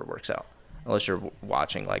almost never works out unless you're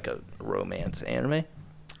watching like a romance anime.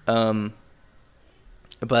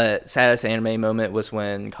 But saddest anime moment was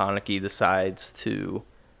when Kaneki decides to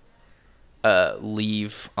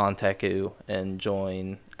leave Onteku and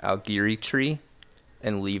join Aogiri Tree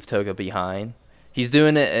and leave Toga behind. He's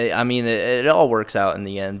doing it. I mean, it all works out in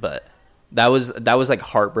the end, but that was like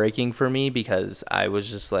heartbreaking for me because I was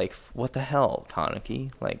just like, what the hell,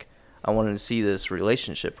 Kaneki? Like, I wanted to see this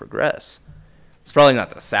relationship progress. It's probably not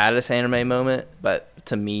the saddest anime moment, but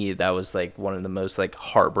to me, that was like one of the most like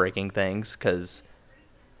heartbreaking things because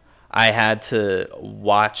I had to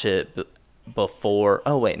watch it before.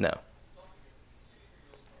 Oh wait, no.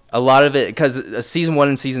 A lot of it because season 1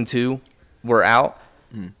 and season 2 were out.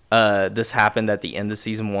 This happened at the end of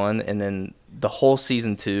season 1, and then the whole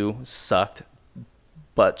season 2 sucked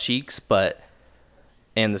butt cheeks,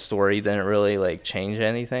 and the story didn't really like change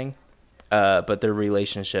anything. But their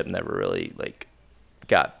relationship never really like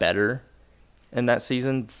got better in that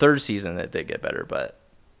season. Third season it did get better, but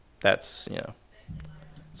that's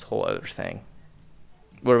it's a whole other thing.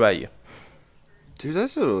 What about you? Dude,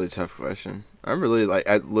 that's a really tough question. I'm really like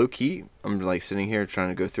at low key. I'm like sitting here trying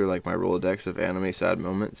to go through like my Rolodex of anime sad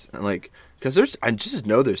moments, and like because I just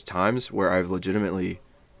know there's times where I've legitimately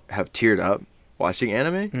have teared up watching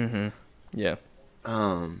anime. Mm-hmm. Yeah.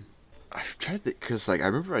 I've tried because like I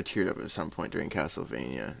remember I teared up at some point during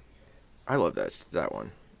Castlevania. I love that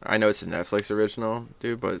one. I know it's a Netflix original,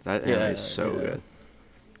 dude, but that anime is so good.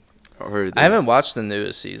 I haven't watched the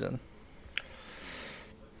newest season.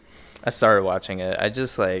 I started watching it. I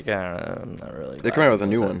just like I don't know. I'm not really. They're coming out with a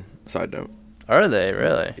new one. Side note. Are they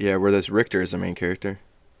really? Yeah, where there's Richter as the main character.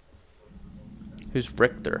 Who's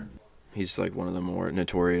Richter? He's like one of the more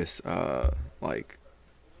notorious like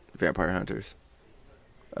vampire hunters.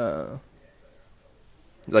 Like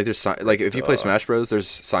there's like if you play Smash Bros, there's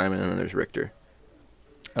Simon and then there's Richter.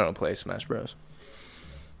 I don't play Smash Bros.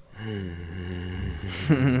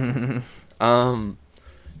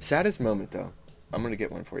 Saddest moment though. I'm gonna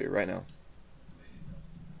get one for you right now.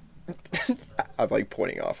 I'm like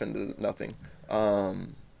pointing off into nothing.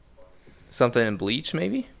 Something in Bleach,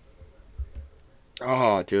 maybe?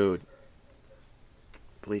 Oh, dude.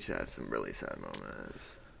 Bleach had some really sad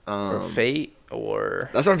moments. Or Fate, or...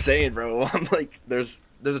 That's what I'm saying, bro. I'm like, there's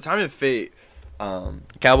a time in Fate.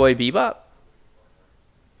 Cowboy Bebop?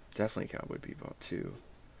 Definitely Cowboy Bebop, too.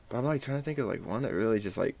 But I'm like trying to think of like one that really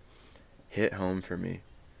just like hit home for me.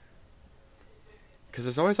 Because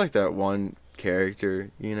there's always like that one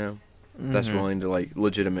character, that's willing to like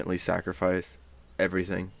legitimately sacrifice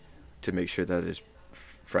everything to make sure that his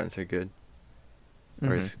friends are good.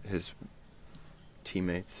 Or his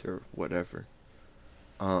teammates or whatever.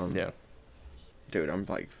 Yeah. Dude, I'm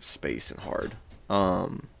like spacing hard.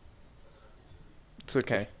 It's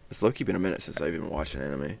okay. It's low-key been a minute since I've even watched an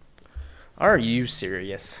anime. Are you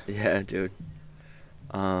serious? Yeah, dude.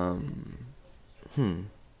 I'm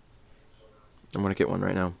gonna get one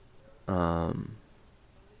right now.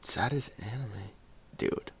 Saddest anime,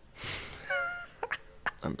 dude.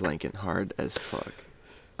 I'm blanking hard as fuck.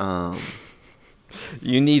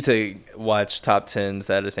 You need to watch top 10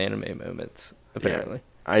 saddest anime moments. Apparently,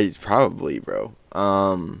 yeah, I probably, bro.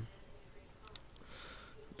 I'm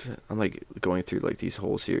like going through like these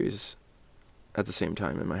whole series at the same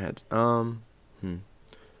time in my head.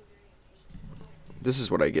 This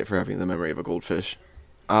is what I get for having the memory of a goldfish.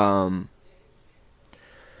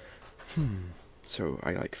 So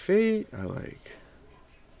I like Fate. I like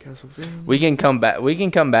Castlevania. We can come back. We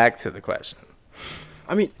can come back to the question.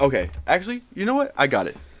 I mean, okay. Actually, you know what? I got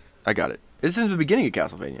it. It's in the beginning of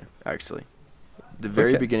Castlevania. Actually, the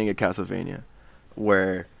very beginning of Castlevania,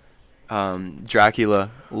 where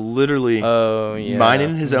Dracula literally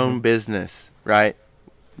minding his own business, right?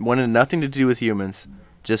 Wanted nothing to do with humans.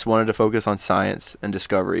 Just wanted to focus on science and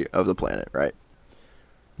discovery of the planet, right?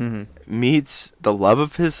 Meets the love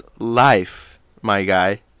of his life, my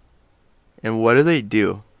guy. And what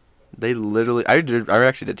do? They literally... I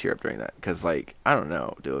actually did tear up during that. Because, like, I don't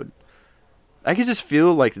know, dude. I could just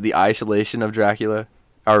feel, like, the isolation of Dracula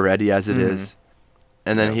already as it is.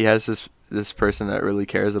 And then he has this person that really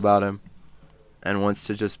cares about him. And wants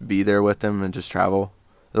to just be there with him and just travel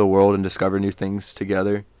the world and discover new things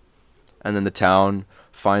together. And then the town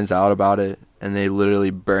finds out about it. And they literally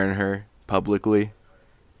burn her publicly.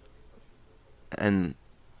 And...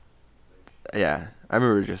 yeah, I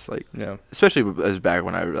remember just like, especially as back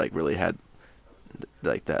when I like really had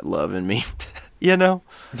like that love in me,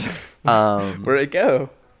 Where'd it go?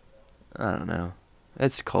 I don't know.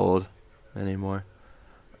 It's cold anymore.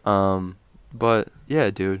 But yeah,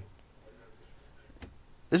 dude.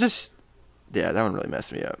 It just, yeah, that one really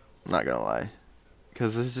messed me up. I'm not gonna lie,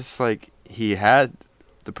 because it's just like he had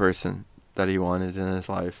the person that he wanted in his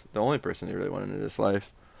life, the only person he really wanted in his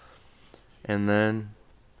life, and then,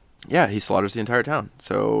 yeah, he slaughters the entire town.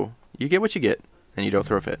 So you get what you get, and you don't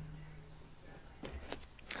throw a fit.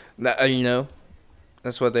 You know,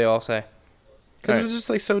 that's what they all say. Because it was just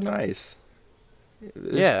like so nice.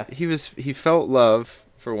 Yeah, he felt love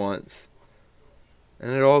for once,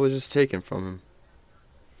 and it all was just taken from him.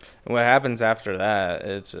 What happens after that?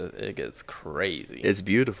 It gets crazy. It's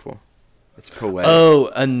beautiful. It's poetic.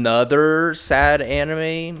 Oh, another sad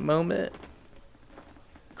anime moment.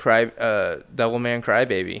 Devilman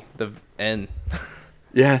Crybaby. The end.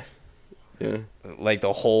 Yeah. Yeah. Like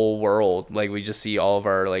the whole world. Like we just see all of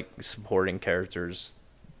our like supporting characters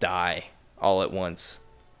die all at once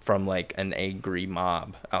from like an angry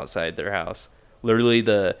mob outside their house. Literally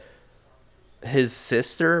his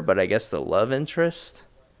sister, but I guess the love interest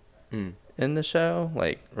in the show.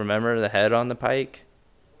 Like, remember the head on the pike?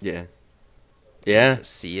 Yeah. Yeah.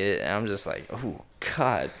 See it, and I'm just like, oh,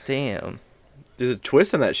 god damn. Dude, the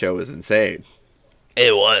twist on that show was insane.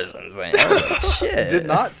 It was insane. I was like, shit. Did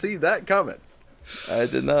not see that coming. I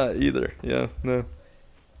did not either. Yeah, no.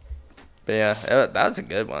 But yeah, that was a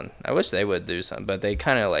good one. I wish they would do something, but they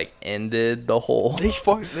kind of like ended the whole. They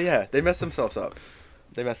messed themselves up.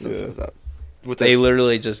 They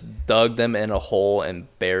literally just dug them in a hole and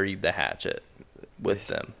buried the hatchet with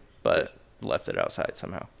them, but left it outside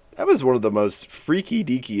somehow. That was one of the most freaky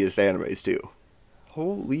deakiest animes too.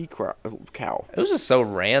 Holy cow! It was just so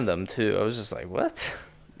random too. I was just like, what?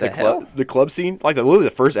 The hell? The club scene, like literally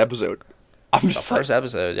the first episode. First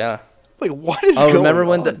episode, yeah. Like, what is going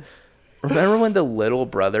on? Remember when the little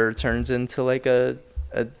brother turns into like a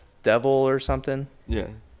devil or something? Yeah.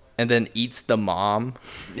 And then eats the mom?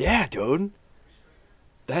 Yeah, dude.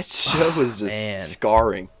 That show was just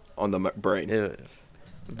scarring on the brain.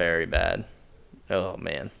 Very bad. Oh,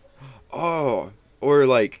 man. Oh, or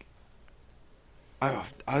like, I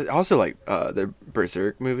also like the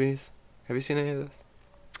Berserk movies. Have you seen any of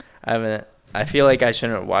this? I haven't. I feel like I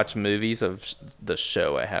shouldn't watch movies of the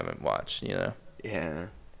show I haven't watched, you know? Yeah.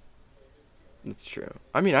 That's true.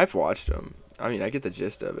 I mean, I've watched them. I mean, I get the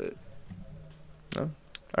gist of it. Oh,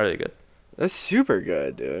 are they good? That's super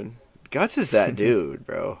good, dude. Guts is that dude,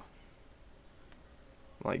 bro.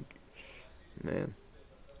 Like, man.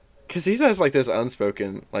 Because he has, like, this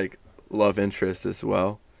unspoken, like, love interest as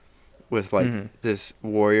well. With, like, this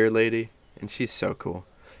warrior lady. And she's so cool.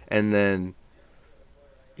 And then,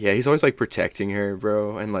 yeah, he's always, like, protecting her,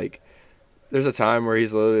 bro. And, like, there's a time where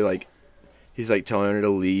he's literally, like, telling her to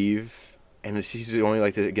leave. And she's only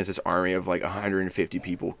like against this army of like 150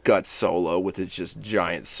 people. Guts solo with his just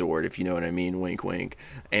giant sword, if you know what I mean. Wink, wink.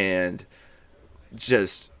 And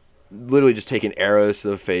just literally just taking arrows to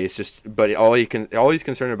the face. But all he's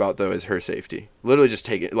concerned about though is her safety. Literally just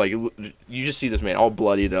take it. Like you just see this man all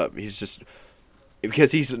bloodied up. He's just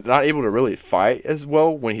because he's not able to really fight as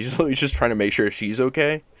well when he's literally just trying to make sure she's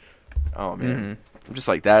okay. Oh man, I'm just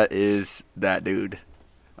like that is that dude.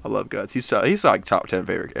 I love Guts. He's like top 10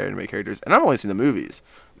 favorite anime characters, and I've only seen the movies.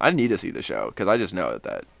 I need to see the show because I just know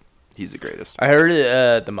that he's the greatest. I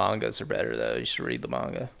heard the mangas are better though. You should read the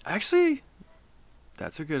manga. Actually,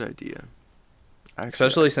 that's a good idea.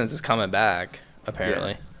 Especially since it's coming back.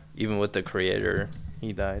 Apparently, even with the creator,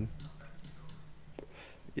 he died.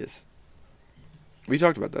 Yes, we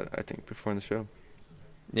talked about that. I think before in the show.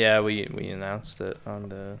 Yeah, we announced it on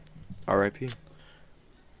the R.I.P.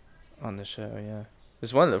 on the show. Yeah.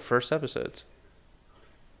 It's one of the first episodes.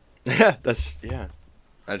 Yeah,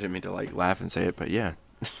 I didn't mean to like laugh and say it, but yeah.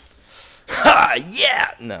 Ha!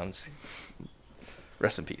 Yeah. No, I'm just.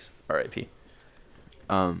 Rest in peace. R.I.P.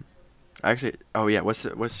 Actually, oh yeah.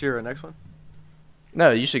 What's your next one? No,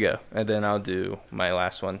 you should go, and then I'll do my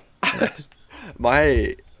last one.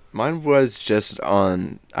 Mine was just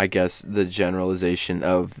on, I guess, the generalization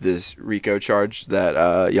of this RICO charge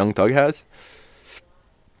that Young Thug has.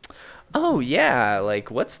 Oh yeah,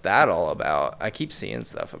 like what's that all about? I keep seeing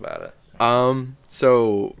stuff about it.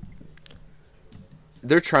 So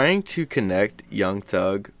they're trying to connect Young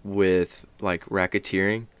Thug with like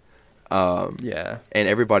racketeering. Yeah. And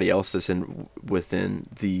everybody else that's within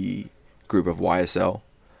the group of YSL.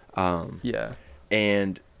 Yeah.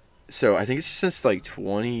 And so I think it's since like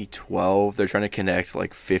 2012 they're trying to connect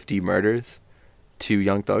like 50 murders to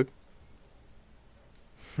Young Thug.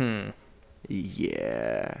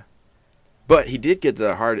 Yeah. But he did get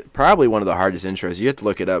probably one of the hardest intros. You have to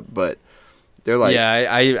look it up, but They're like, yeah,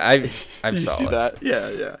 I've you saw see it. that?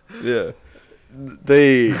 Yeah.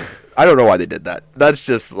 I don't know why they did that. That's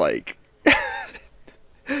just like,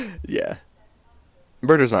 yeah.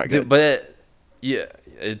 Murder's not good. But yeah,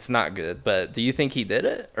 it's not good. But do you think he did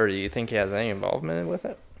it, or do you think he has any involvement with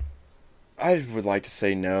it? I would like to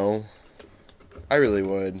say no. I really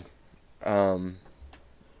would. And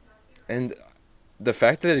the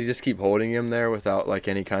fact that they just keep holding him there without like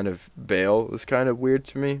any kind of bail is kind of weird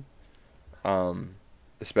to me.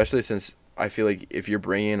 Especially since I feel like if you're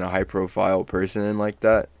bringing a high profile person in like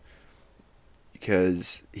that,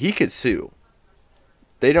 because he could sue.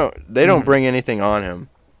 They don't bring anything on him.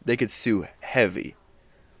 They could sue heavy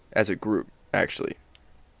as a group, actually.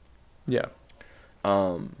 Yeah.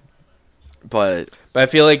 But I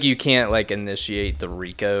feel like you can't like initiate the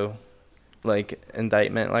RICO like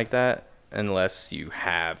indictment like that unless you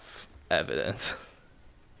have evidence.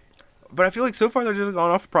 But I feel like so far they're just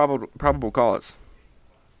going off probable cause.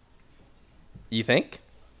 You think?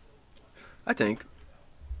 I think.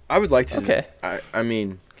 I would like to. Okay. I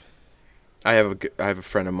mean, I have a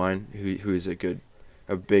friend of mine who is a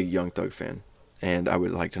big Young Thug fan, and I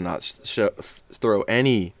would like to not throw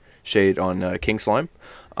any shade on King Slime,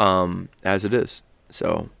 as it is.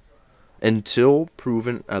 So, until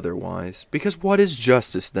proven otherwise, because what is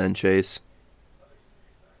justice then, Chase?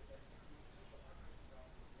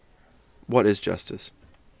 What is justice?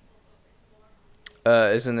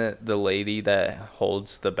 Isn't it the lady that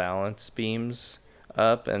holds the balance beams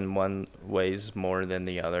up and one weighs more than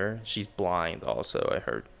the other? She's blind also, I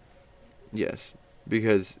heard. Yes,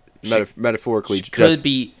 because metaphorically, she could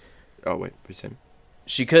be. Oh wait, same.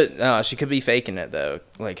 She could be faking it though,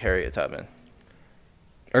 like Harriet Tubman.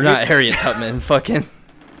 Or not Harriet Tubman, fucking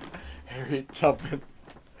Harriet Tubman.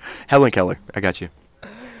 Helen Keller, I got you.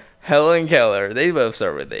 Helen Keller. They both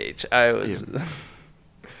start with H. I was. Yeah.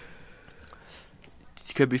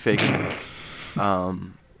 She could be faking.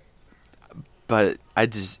 But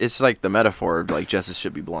it's like the metaphor of like justice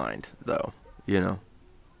should be blind, though. You know.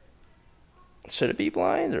 Should it be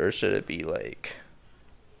blind or should it be like?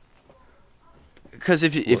 Because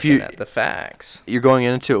if you looking at the facts, you're going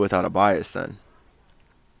into it without a bias, then.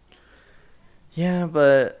 Yeah,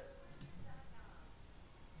 but.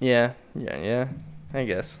 Yeah. I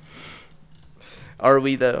guess. Are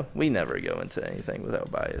we though? We never go into anything without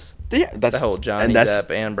bias. Yeah, that's the whole Johnny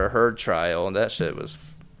Depp Amber Heard trial, and that shit was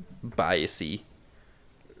biasy.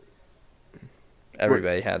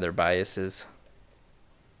 Everybody had their biases.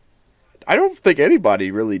 I don't think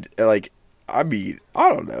anybody really like. I mean, I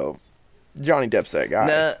don't know. Johnny Depp's that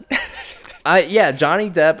guy. Yeah, Johnny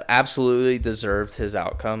Depp absolutely deserved his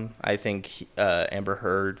outcome. I think Amber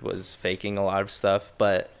Heard was faking a lot of stuff,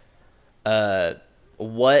 but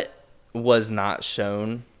what was not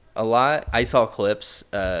shown a lot. I saw clips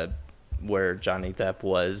where Johnny Depp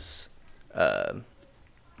was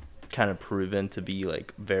kind of proven to be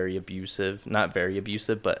like very abusive. Not very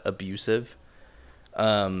abusive, but abusive.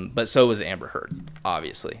 But so was Amber Heard,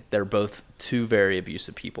 obviously. They're both two very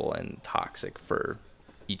abusive people and toxic for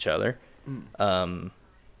each other. So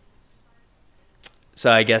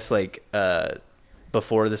I guess like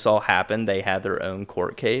before this all happened, they had their own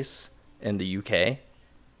court case in the UK.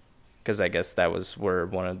 Because I guess that was where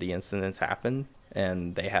one of the incidents happened.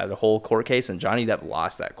 And they had a whole court case. And Johnny Depp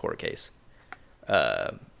lost that court case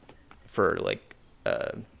for, like,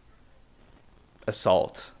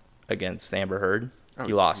 assault against Amber Heard.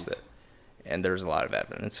 He lost it. And there's a lot of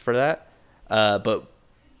evidence for that. But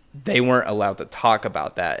they weren't allowed to talk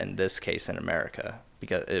about that in this case in America.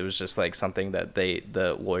 Because it was just, like, something that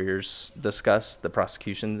the lawyers discussed, the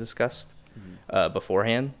prosecution discussed.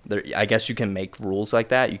 Beforehand. I guess you can make rules like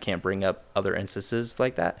that. You can't bring up other instances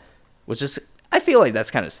like that, which is, I feel like that's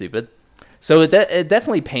kind of stupid. So it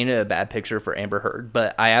definitely painted a bad picture for Amber Heard,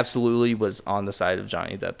 but I absolutely was on the side of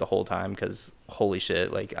Johnny Depp the whole time because holy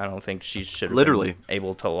shit, like I don't think she should have been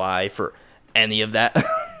able to lie for any of that.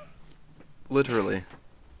 Literally.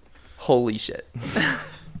 Holy shit.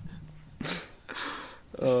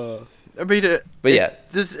 I mean,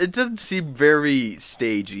 it doesn't seem very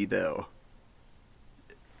stagey though.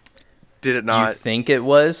 Did it not? You think it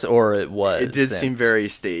was, or it was? It did seem very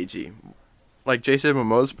stagey. Like Jason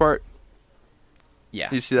Momoa's part? Yeah,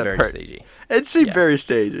 you see that very part? Stagey. It seemed very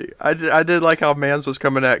stagey. I did like how Mans was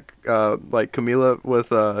coming at like Camila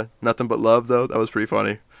with Nothing But Love, though. That was pretty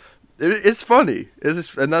funny. It's funny.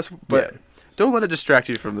 But don't let it distract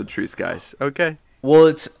you from the truth, guys, okay? Well,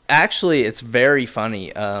 it's very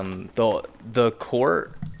funny. The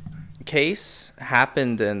court case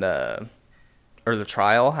happened in the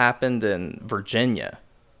trial happened in Virginia,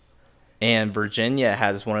 and Virginia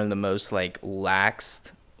has one of the most like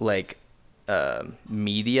laxed like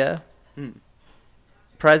media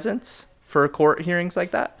presence for court hearings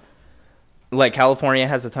like that. Like California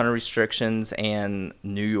has a ton of restrictions and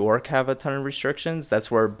New York have a ton of restrictions.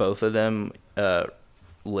 That's where both of them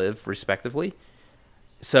live respectively.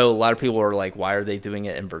 So a lot of people are like, why are they doing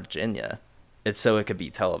it in Virginia? It's so it could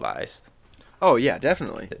be televised. Oh yeah,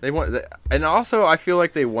 definitely. And also I feel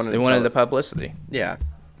like they wanted the publicity. Yeah,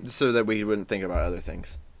 so that we wouldn't think about other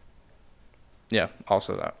things. Yeah,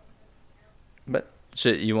 also that. But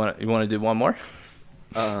shit, you want to do one more?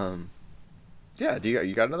 Yeah.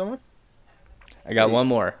 You got another one? I got one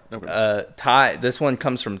more. Okay. Ty. This one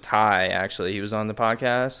comes from Ty. Actually, he was on the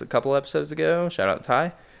podcast a couple episodes ago. Shout out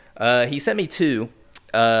to Ty. He sent me two,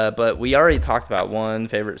 but we already talked about one.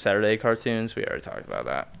 Favorite Saturday cartoons. We already talked about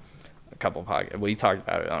that. We talked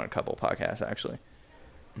about it on a couple podcasts actually.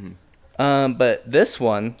 Mm-hmm. But this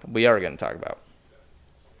one we are going to talk about.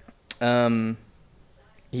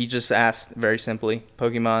 He just asked very simply,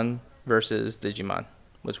 Pokemon versus Digimon.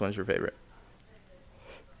 Which one's your favorite?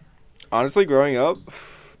 Honestly, growing up,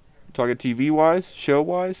 talking TV-wise,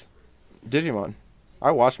 show-wise, Digimon.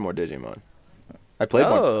 I watched more Digimon. I played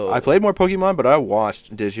more Pokemon, but I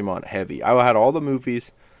watched Digimon heavy. I had all the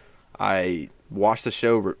movies. I watched the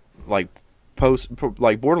show like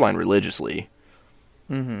borderline religiously.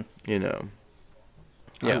 Mm-hmm. You know.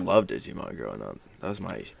 Yeah. I loved Digimon growing up. That was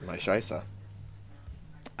my shisa.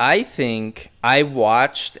 I think I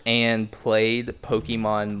watched and played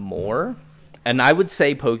Pokemon more. And I would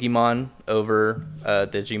say Pokemon over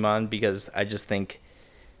Digimon because I just think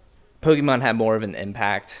Pokemon had more of an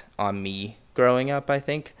impact on me growing up, I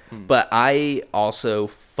think. But I also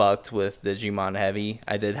fucked with Digimon heavy.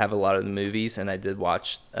 I did have a lot of the movies, and I did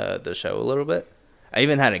watch the show a little bit. I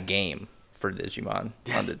even had a game for Digimon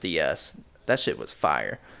on the DS. That shit was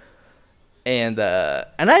fire. And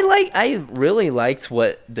I really liked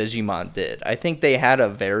what Digimon did. I think they had a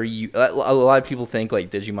lot of people think like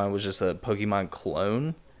Digimon was just a Pokemon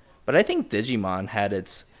clone, but I think Digimon had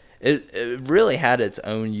it really had its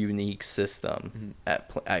own unique system.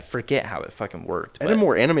 I forget how it fucking worked. And a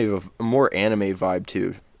more anime vibe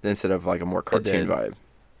too, instead of like a more cartoon vibe.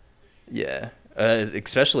 Yeah,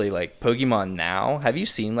 especially like Pokemon Now. Have you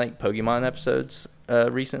seen like Pokemon episodes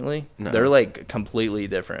recently? No. They're like completely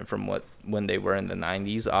different from when they were in the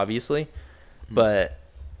 90s, obviously. But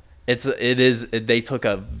they took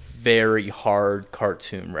a very hard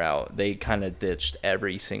cartoon route. They kind of ditched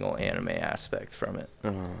every single anime aspect from it.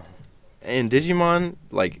 And Digimon,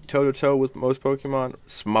 like toe-to-toe with most Pokemon,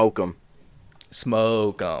 smoke them.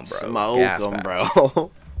 Smoke them, bro. Smoke them,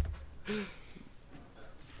 bro.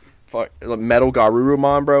 Fuck, Metal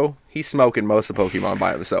Garurumon, bro. He's smoking most of Pokemon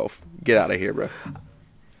by himself. Get out of here, bro.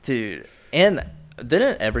 Dude, and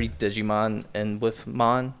didn't every Digimon end with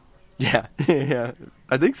Mon? Yeah, yeah.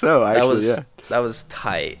 I think so, actually, That was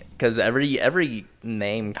tight, because every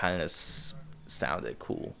name kind of sounded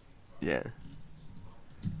cool. Yeah.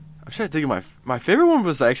 I'm trying to think of my favorite one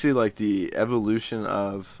was actually, like, the evolution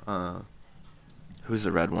of, who's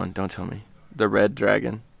the red one? Don't tell me. The red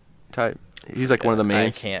dragon type. He's, like, one of the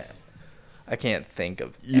mains. I can't think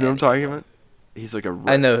of You know what I'm talking about? He's like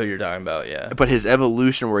I know who you're talking about, yeah. But his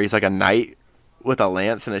evolution where he's like a knight with a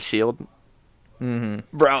lance and a shield.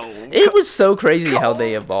 Mm-hmm. Bro. It was so crazy how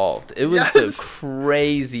they evolved. It was the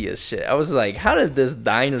craziest shit. I was like, how did this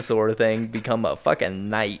dinosaur thing become a fucking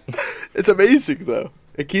knight? It's amazing, though.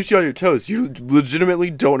 It keeps you on your toes. You legitimately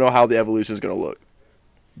don't know how the evolution is going to look.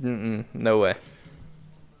 No way.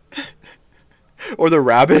 Or the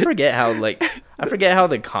rabbit. I forget how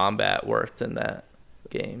the combat worked in that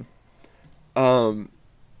game. It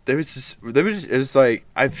was like,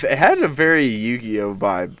 it had a very Yu-Gi-Oh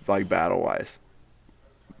vibe, like battle wise,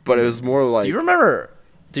 but it was more like. Do you remember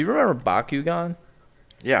Bakugan?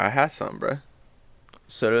 Yeah, I had some, bro.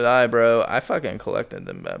 So did I, bro. I fucking collected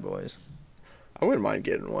them bad boys. I wouldn't mind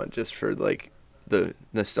getting one just for like the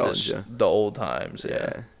nostalgia, the old times.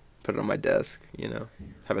 Yeah. Put it on my desk,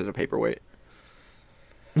 have it as a paperweight.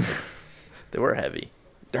 They were heavy.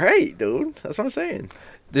 Hey, dude, that's what I'm saying.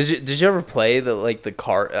 Did you ever play the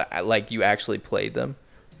card like you actually played them?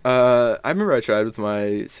 I remember I tried with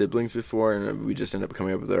my siblings before, and we just ended up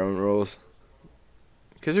coming up with our own rules.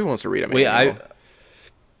 Because who wants to read them?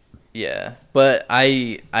 Yeah, but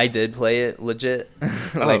I did play it legit.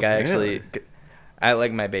 Like I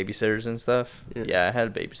like my babysitters and stuff. Yeah, I had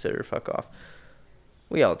a babysitter. Fuck off.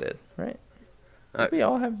 We all did, right? Did we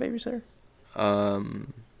all have a babysitter?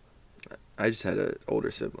 I just had an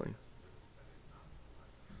older sibling.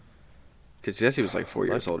 Because Jesse was like 4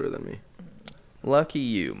 years older than me. Lucky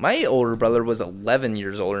you. My older brother was 11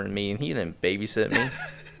 years older than me, and he didn't babysit me.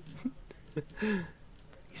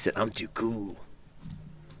 He said, "I'm too cool."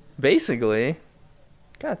 Basically.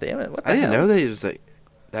 God damn it! What the I didn't hell? know that it was like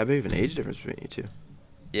that big of an age difference between you two.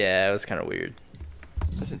 Yeah, it was kind of weird.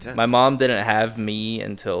 That's intense. My mom didn't have me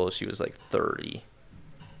until she was like 30.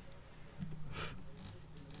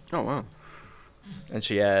 Oh wow. And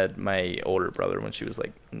she had my older brother when she was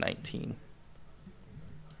like 19.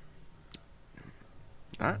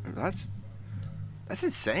 That's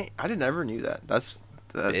insane. I never knew that. That's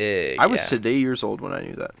big. I was yeah. today years old when I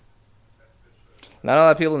knew that. Not a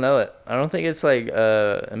lot of people know it. I don't think it's like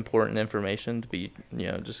important information to be,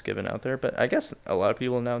 just given out there. But I guess a lot of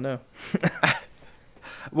people now know.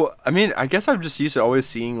 Well, I mean, I guess I'm just used to always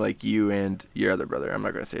seeing like you and your other brother. I'm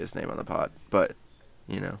not gonna say his name on the pod, but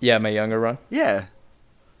Yeah, my younger one. Yeah.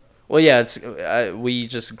 Well, yeah, it's we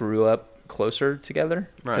just grew up closer together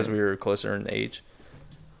because Right. we were closer in age,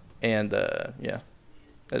 and yeah,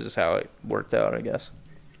 that's just how it worked out, I guess.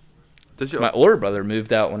 Does My older brother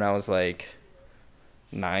moved out when I was like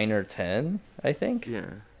 9 or 10, I think. Yeah.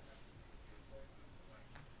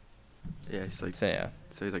 Yeah, he's like So yeah,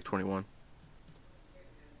 he's like 21.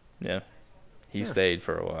 yeah, he Yeah. stayed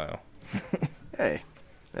for a while. Hey,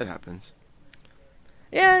 that happens.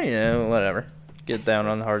 Yeah, whatever. Get down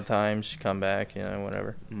on the hard times, come back,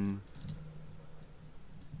 whatever. Mm.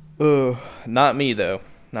 Not me though.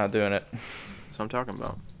 Not doing it. That's what I'm talking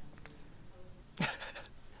about.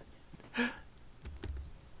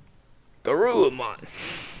 Garurumon.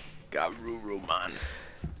 Garurumon.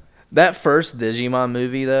 That first Digimon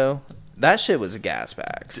movie though, that shit was gas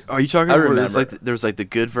packs. Are you talking I about there's remember. like there's like the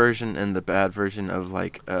good version and the bad version of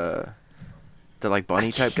like the like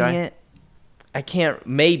bunny type guy? I can't.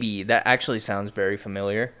 Maybe that actually sounds very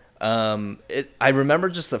familiar. I remember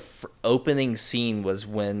just the opening scene was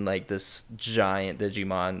when like this giant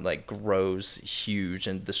Digimon like grows huge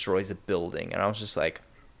and destroys a building, and I was just like,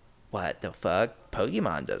 "What the fuck?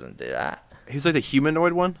 Pokemon doesn't do that." He was like the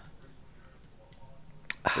humanoid one.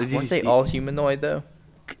 Weren't they all humanoid though?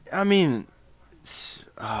 I mean,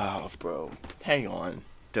 bro, hang on,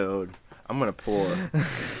 dude. I'm gonna pull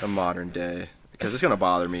a modern day because it's gonna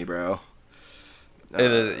bother me, bro.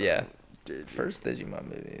 Yeah. Dude. First Digimon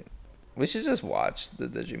movie. We should just watch the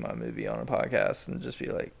Digimon movie on a podcast and just be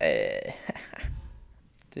like, "Hey,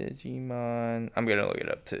 Digimon." I'm gonna look it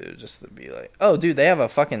up too, just to be like, "Oh, dude, they have a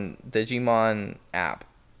fucking Digimon app,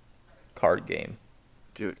 card game."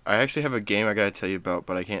 Dude, I actually have a game I gotta tell you about,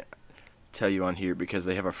 but I can't tell you on here because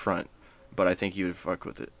they have a front. But I think you would fuck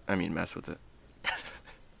with it. I mean, mess with it.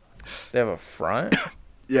 They have a front.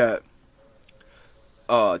 Yeah.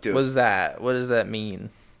 Oh, dude. What does that mean?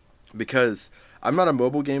 Because I'm not a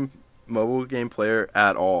mobile game player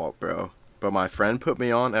at all, bro. But my friend put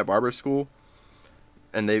me on at barber school,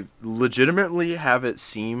 and they legitimately have it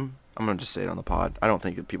seem. I'm gonna just say it on the pod. I don't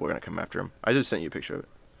think that people are gonna come after him. I just sent you a picture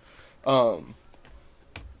of it.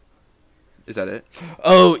 Is that it?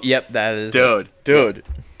 Oh, yep, that is. Dude,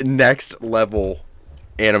 next level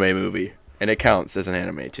anime movie, and it counts as an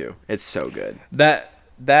anime too. It's so good. That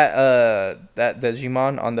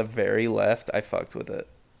Digimon on the very left, I fucked with it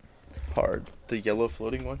hard. The yellow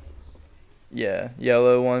floating one. Yeah,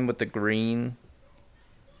 yellow one with the green.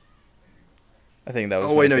 I think that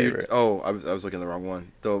was my favorite. I was looking at the wrong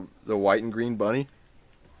one. The white and green bunny.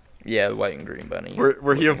 Yeah, the white and green bunny.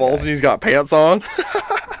 Where he evolves and he's got pants on.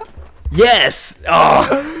 Yes.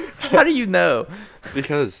 Oh, how do you know?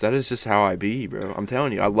 Because that is just how I be, bro. I'm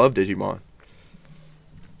telling you, I love Digimon.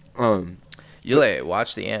 You like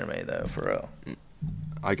watch the anime though, for real.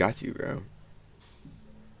 I got you, bro.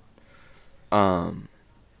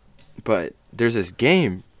 But there's this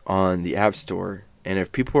game on the App Store, and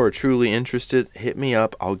if people are truly interested, hit me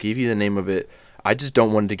up. I'll give you the name of it. I just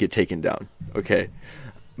don't want it to get taken down, okay?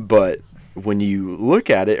 But when you look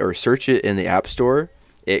at it or search it in the App Store,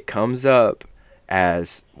 it comes up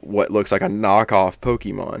as what looks like a knockoff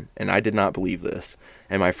Pokemon, and I did not believe this.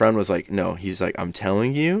 And my friend was like, no, he's like, I'm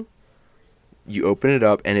telling you, you open it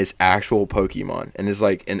up, and it's actual Pokemon, and it's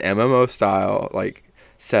like an MMO style, like,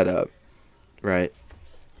 setup, right?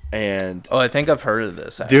 And Oh, I think I've heard of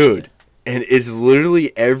this, actually. dude, and it's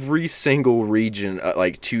literally every single region,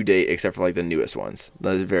 like, to date, except for, like, the newest ones,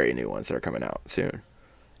 the very new ones that are coming out soon.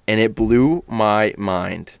 And it blew my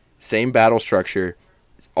mind. Same battle structure,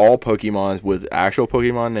 all Pokemons with actual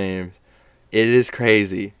Pokemon names. It is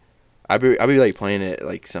crazy. I'd be like playing it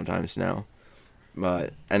like sometimes now,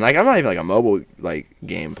 but and like I'm not even like a mobile like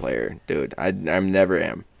game player, dude. I'm never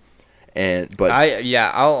am, but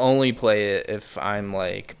I'll only play it if I'm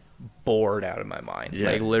like bored out of my mind,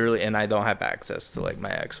 Yeah. like literally, and I don't have access to like my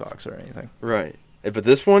Xbox or anything. right. But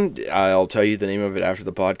this one, I'll tell you the name of it after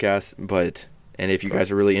the podcast. And if you guys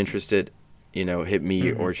are really interested, hit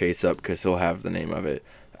me or Chase up because he'll have the name of it.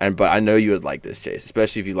 But I know you would like this, Chase,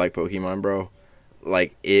 especially if you like Pokemon, bro.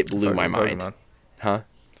 Like, it blew my mind. Pokemon. Huh?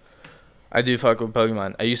 I do fuck with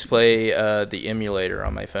Pokemon. I used to play the emulator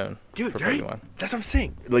on my phone. Dude, for right? Pokemon. That's what I'm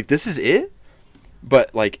saying. Like, this is it,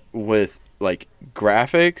 but like with like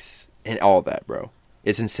graphics and all that, bro.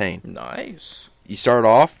 It's insane. Nice. You start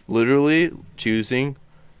off literally choosing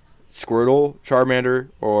Squirtle, Charmander,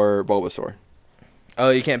 or Bulbasaur. Oh,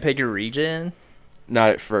 you can't pick your region? Not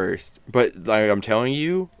at first, but like I'm telling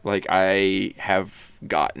you, like I have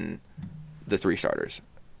gotten the 3 starters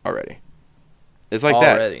already. It's like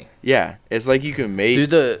already. That. Yeah, it's like you can make.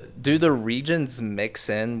 Do the regions mix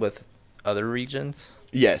in with other regions?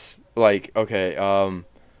 Yes. Like okay,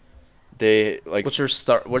 they like. What's your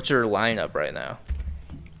lineup right now?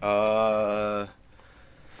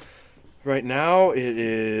 Right now it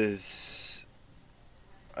is,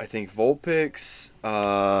 I think Vulpix,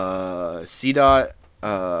 Seedot,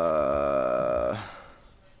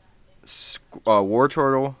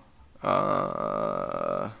 Wartortle,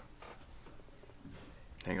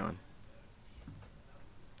 hang on,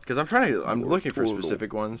 because I'm looking for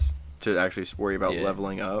specific ones to actually worry about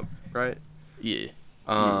leveling up, right? Yeah.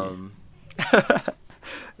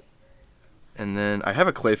 And then I have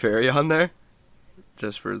a Clefairy on there,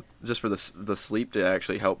 just for the sleep to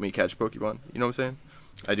actually help me catch Pokemon. You know what I'm saying?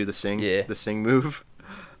 I do the sing move.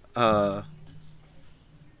 And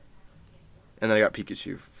then I got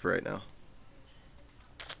Pikachu for right now.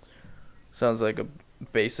 Sounds like a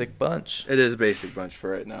basic bunch. It is a basic bunch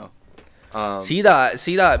for right now.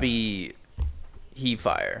 C-Dot be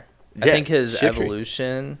Heatfire. I think his Shiftry.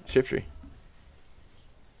 evolution... Shiftry.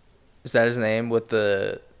 Is that his name? With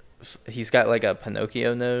the... He's got like a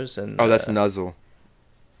Pinocchio nose. And oh, that's Nuzzle.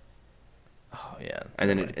 Oh, yeah. And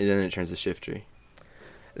then it turns to Shiftry.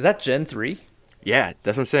 Is that Gen 3? Yeah,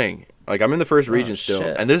 that's what I'm saying. Like, I'm in the first region still.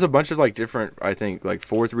 Shit. And there's a bunch of, like, different, I think, like,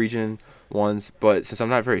 4th region ones. But since I'm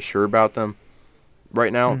not very sure about them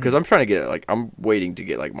right now, because I'm trying to get, like, I'm waiting to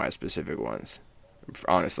get, like, my specific ones.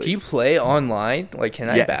 Honestly. Can you play online? Like, can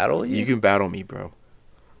I battle you? You can battle me, bro.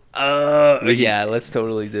 Yeah, let's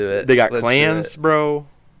totally do it. They got clans, bro.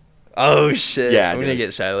 Oh, shit. Yeah, I'm going to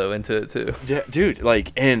get Shiloh into it, too. Yeah, dude,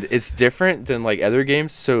 like, and it's different than, like, other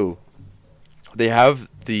games. So, they have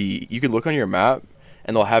you can look on your map,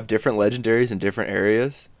 and they'll have different legendaries in different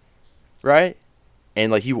areas, right?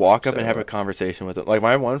 And, like, you walk up and have a conversation with them. Like,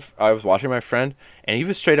 I was watching my friend, and he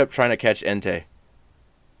was straight up trying to catch Entei.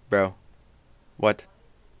 Bro. What?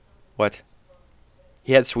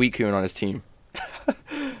 He had Suicune on his team.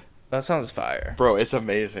 That sounds fire. Bro, it's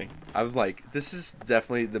amazing. I was like, this is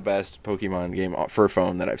definitely the best Pokemon game for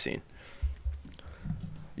phone that I've seen.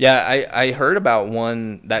 Yeah, I heard about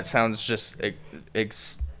one that sounds just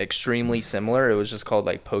extremely similar. It was just called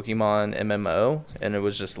like Pokemon MMO, and it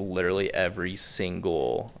was just literally every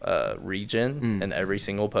single region and every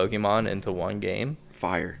single Pokemon into one game.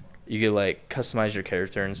 Fire. You could like customize your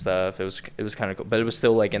character and stuff. It was kind of cool, but it was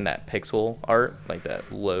still like in that pixel art, like that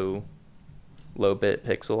low bit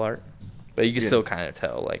pixel art. But you could still kind of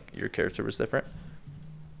tell like your character was different.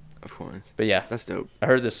 Of course. But yeah, that's dope. I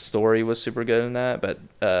heard the story was super good in that, but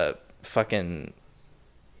fucking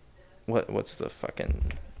what's the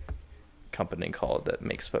fucking company called that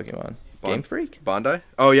makes Pokemon? Game Freak? Bondi?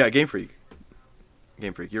 Oh yeah, Game Freak.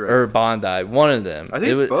 Game Freak, you're right. Or Bondi, one of them. I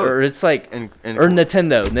think it's both. Or it's like or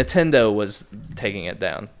Nintendo. Nintendo was taking it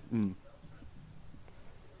down.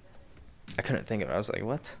 I couldn't think of it. I was like,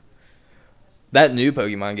 what? That new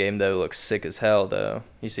Pokemon game though looks sick as hell though.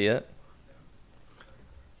 You see it?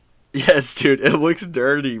 Yes, dude. It looks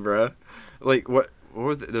dirty, bro. Like what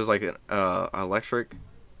was there's like an electric.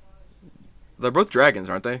 They're both dragons,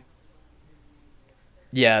 aren't they?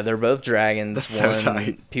 Yeah, they're both dragons. That's so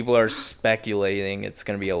tight. People are speculating it's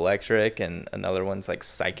going to be electric, and another one's like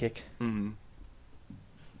psychic. Mm-hmm.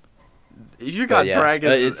 If you got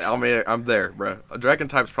dragons, I'm there, bro. A dragon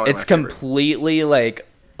type's probably it's my favorite. Completely like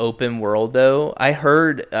open world though. I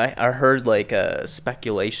heard like a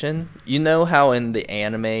speculation. You know how in the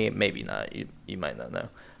anime, maybe not. You might not know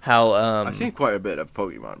how. I've seen quite a bit of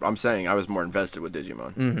Pokemon. I'm saying I was more invested with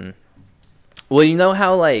Digimon. Mm-hmm. Well, you know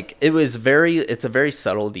how like it's a very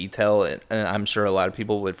subtle detail, and I'm sure a lot of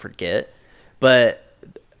people would forget, but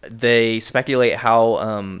they speculate how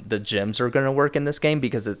the gyms are going to work in this game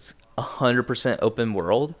because it's 100% open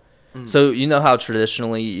world. So you know how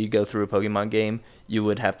traditionally you go through a Pokemon game, you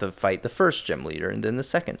would have to fight the first gym leader and then the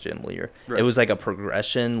second gym leader. Right. It was like a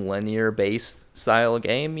progression, linear based style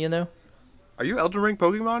game, you know? Are you Elden Ring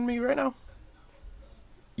Pokemon me right now?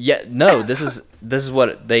 Yeah, no, this is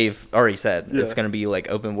what they've already said. Yeah. It's going to be like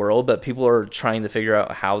open world, but people are trying to figure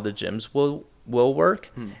out how the gyms will work.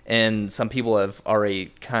 And some people have already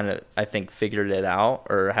kind of, I think, figured it out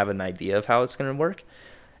or have an idea of how it's going to work.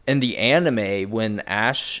 In the anime, when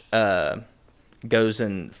Ash goes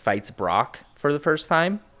and fights Brock for the first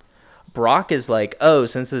time, Brock is like, oh,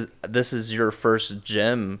 since this is your first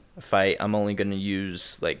gym fight, I'm only going to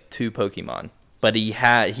use like 2 Pokemon. But he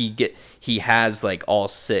has like all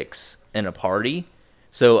 6 in a party,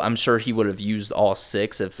 so I'm sure he would have used all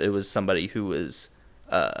 6 if it was somebody who was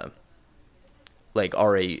like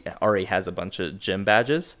already has a bunch of gym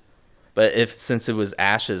badges. But since it was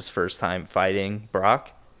Ash's first time fighting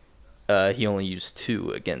Brock, he only used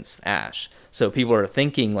 2 against Ash. So people are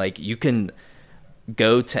thinking like you can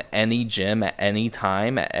go to any gym at any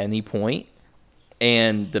time at any point,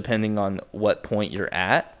 and depending on what point you're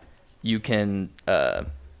at, you can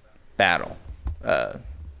battle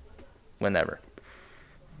whenever.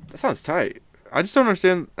 That sounds tight. I just don't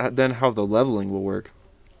understand then how the leveling will work.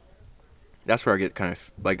 That's where I get kind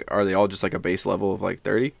of like, are they all just like a base level of like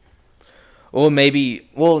 30? Well, maybe.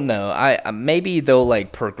 Well, no. Maybe they'll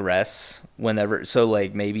like progress whenever. So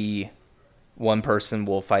like maybe one person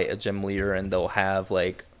will fight a gym leader and they'll have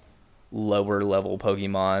like lower level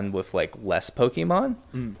Pokemon with like less Pokemon,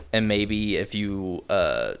 and maybe if you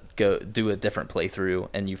go do a different playthrough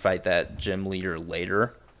and you fight that gym leader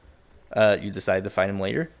later, you decide to fight him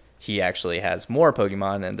later, he actually has more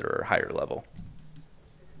Pokemon and they're higher level.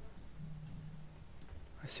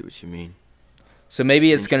 I see what you mean. So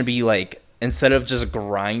maybe it's going to be like, instead of just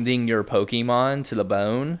grinding your Pokemon to the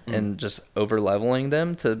bone and just over leveling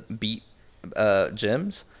them to beat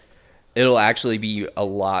gyms, it'll actually be a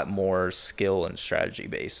lot more skill and strategy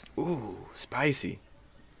based. Ooh, spicy.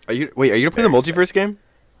 Are you gonna play the multiverse game?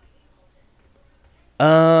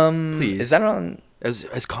 Please. Is that on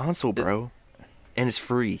as console, bro? And it's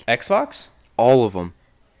free. Xbox? All of them.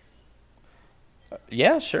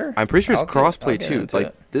 Yeah, sure. I'm pretty sure it's crossplay too.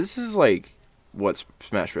 Like this is like what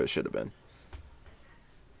Smash Bros should have been.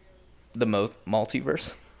 The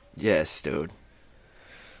multiverse? Yes, dude.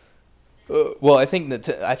 Well, I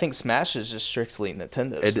think Smash is just strictly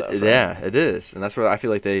Nintendo stuff. Right? Yeah, it is, and that's what I feel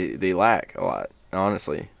like they lack a lot,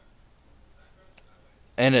 honestly.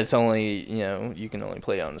 And it's only, you can only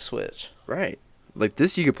play on the Switch. Right. Like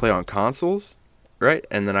this, you could play on consoles, right?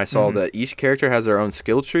 And then I saw that each character has their own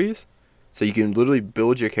skill trees, so you can literally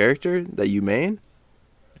build your character that you main.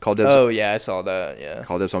 Call dibs. Oh yeah, I saw that. Yeah.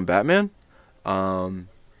 Call dibs on Batman. And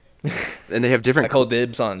they have different. I call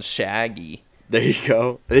dibs on Shaggy. There you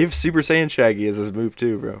go. They have Super Saiyan Shaggy as his move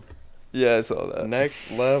too, bro. Yeah, I saw that. Next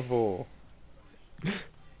level.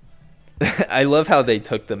 I love how they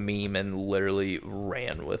took the meme and literally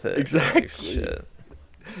ran with it. Exactly. Like, shit.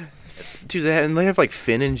 Dude, they have like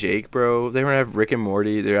Finn and Jake, bro. They want to have Rick and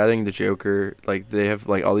Morty. They're adding the Joker. Like they have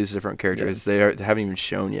like all these different characters. Yeah. They haven't even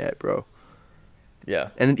shown yet, bro.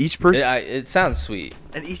 Yeah. And then each person. It sounds sweet.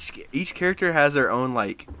 And each character has their own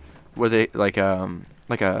like, what they like a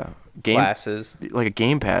game classes, like a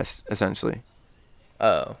game pass essentially.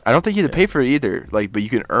 Oh. I don't think you have to pay for it either. Like, but you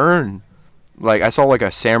can earn. Like I saw like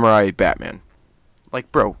a samurai Batman.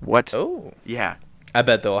 Like, bro, what? Oh. Yeah. I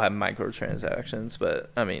bet they'll have microtransactions,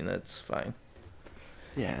 but I mean that's fine.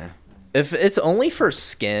 Yeah. If it's only for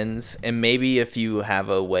skins, and maybe if you have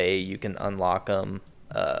a way you can unlock them,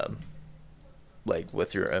 like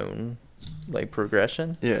with your own like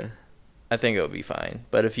progression. Yeah. I think it'll be fine.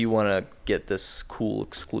 But if you want to get this cool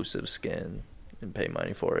exclusive skin and pay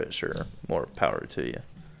money for it, sure, more power to you.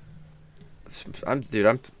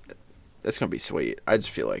 That's gonna be sweet. I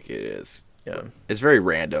just feel like it is. Yeah. It's very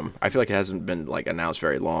random. I feel like it hasn't been like announced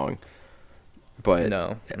very long. But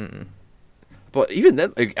no. But even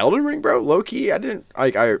then, like Elden Ring, bro, low key, I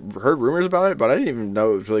heard rumors about it, but I didn't even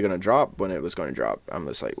know it was really gonna drop when it was going to drop. I'm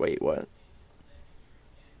just like, wait, what?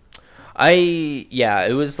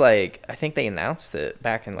 It was like, I think they announced it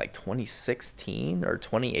back in like 2016 or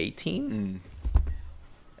 2018,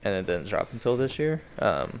 and it didn't drop until this year.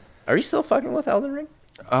 Are you still fucking with Elden Ring?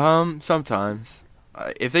 Sometimes.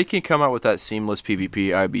 If they can come out with that seamless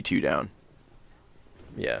PvP, I'd be too down.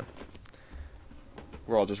 Yeah.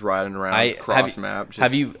 We're all just riding around cross map.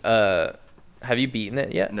 Have you beaten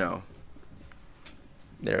it yet? No.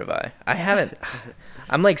 Neither have I. I haven't.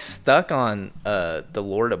 I'm like stuck on the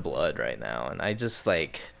Lord of Blood right now, and I just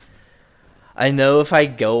like, I know if I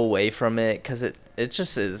go away from it, because it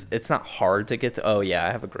just is, it's not hard to get to. Oh yeah,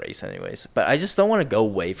 I have a grace anyways, but I just don't want to go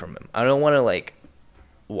away from him. I don't want to like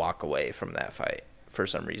walk away from that fight for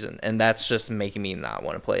some reason, and that's just making me not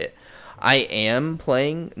want to play it. I am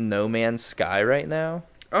playing No Man's Sky right now.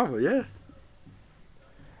 Oh yeah.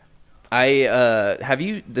 I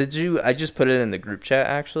just put it in the group chat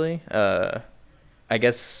actually. I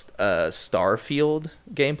guess Starfield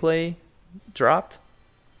gameplay dropped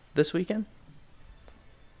this weekend.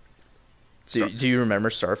 Do you remember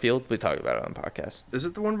Starfield? We talked about it on the podcast. Is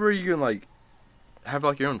it the one where you can like have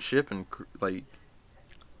like your own ship and like?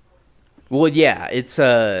 Well, yeah, it's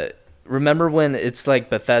remember when it's like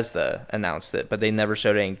Bethesda announced it, but they never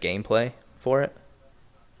showed any gameplay for it.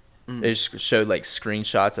 They just showed like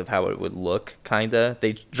screenshots of how it would look, kinda.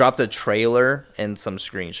 They dropped a trailer and some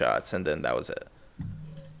screenshots, and then that was it.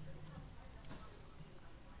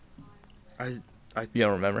 You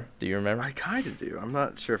don't remember? Do you remember? I kind of do. I'm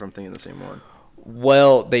not sure if I'm thinking the same one.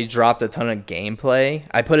 Well, they dropped a ton of gameplay.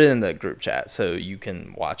 I put it in the group chat so you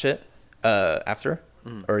can watch it after,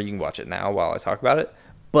 or you can watch it now while I talk about it.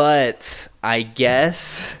 But I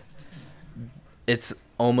guess it's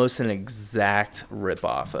almost an exact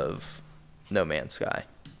ripoff of No Man's Sky.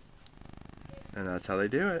 And that's how they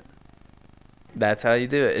do it. That's how you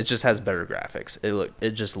do it. It just has better graphics.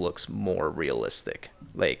 It just looks more realistic.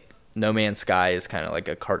 Like No Man's Sky is kind of like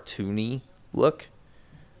a cartoony look.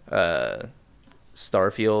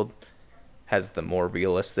 Starfield has the more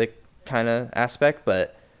realistic kind of aspect,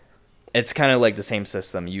 but it's kind of like the same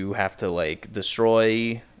system. You have to like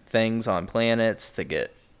destroy things on planets to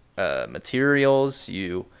get materials.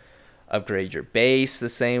 You upgrade your base the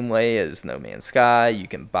same way as No Man's Sky. You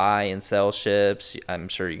can buy and sell ships. I'm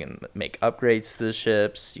sure you can make upgrades to the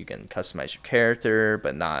ships. You can customize your character,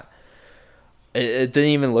 but not. It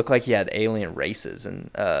didn't even look like you had alien races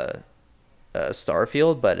in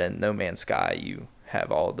Starfield, but in No Man's Sky, you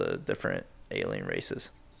have all the different alien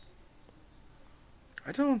races.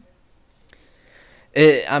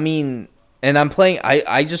 I mean, and I'm playing.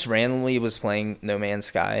 I just randomly was playing No Man's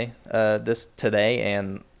Sky this today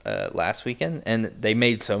and last weekend, and they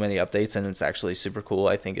made so many updates, and it's actually super cool.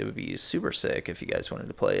 I think it would be super sick if you guys wanted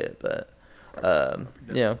to play it, but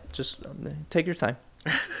just take your time.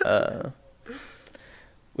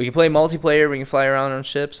 We can play multiplayer. We can fly around on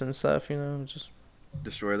ships and stuff. Just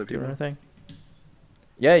destroy other people. Do anything.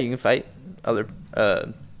 Yeah, you can fight other.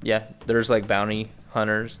 There's like bounty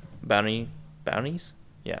hunters, bounties.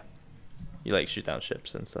 Yeah, you like shoot down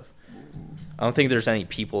ships and stuff. I don't think there's any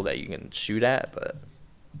people that you can shoot at, but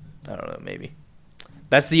I don't know. Maybe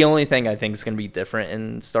that's the only thing I think is going to be different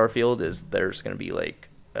in Starfield is there's going to be like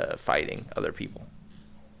fighting other people.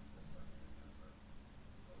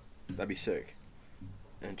 That'd be sick.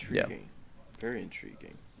 Intriguing. Yeah. Very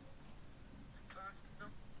intriguing.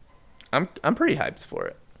 I'm pretty hyped for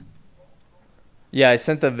it. Yeah, I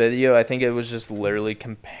sent the video. I think it was just literally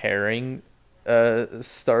comparing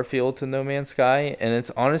Starfield to No Man's Sky, and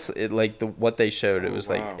it's honestly what they showed. It was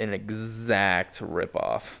like an exact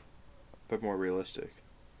ripoff, but more realistic.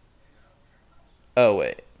 Oh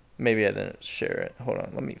wait, maybe I didn't share it. Hold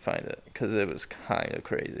on, let me find it because it was kind of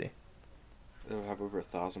crazy. It'll have over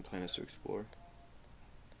 1,000 planets to explore.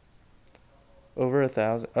 Over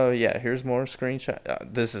 1,000. Oh yeah, here's more screenshot.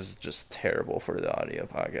 This is just terrible for the audio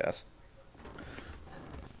podcast.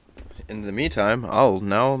 In the meantime, I'll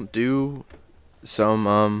now do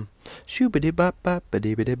some shoobity bop bop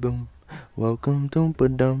ba-dee boom. Welcome to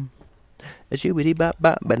ba-dum. A shoobity bop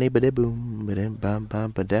bop ba-dee boom. Ba-dum bam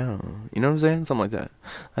bam ba-down. You know what I'm saying? Something like that.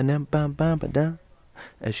 A nam bam bam ba-down.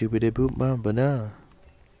 A shoobity boop bam ba-down.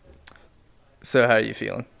 So how are you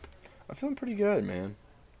feeling? I'm feeling pretty good, man.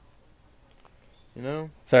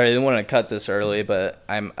 Sorry, I didn't want to cut this early, but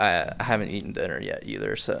I haven't eaten dinner yet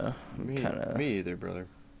either, so me either, brother.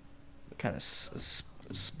 Kind of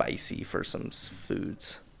spicy for some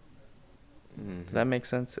foods. Mm-hmm. Does that make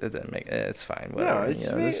sense? It doesn't make. It's fine. Whatever. No,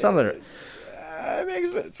 there's something. It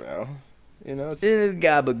makes sense, bro. It's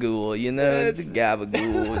gabagool. It's the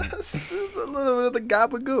gabagool. It's a little bit of the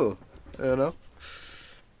gabagool.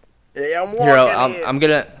 Yeah, I'm walking. Here, I'm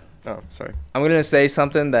gonna. Oh, sorry. I'm gonna say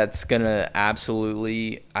something that's gonna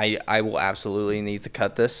absolutely. I will absolutely need to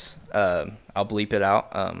cut this. I'll bleep it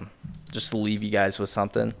out. Just to leave you guys with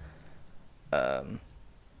something.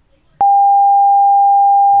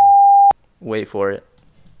 Wait for it.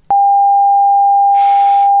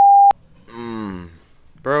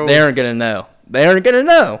 Bro. They aren't gonna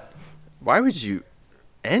know. Why would you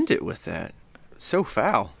end it with that? So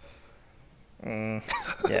foul.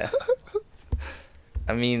 Yeah.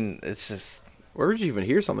 I mean, it's just... Where would you even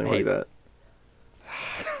hear something like that?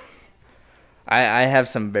 I have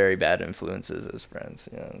some very bad influences as friends.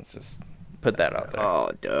 Let's just put that out there.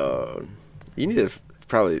 Oh, dude. You need to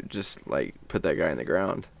probably just, put that guy in the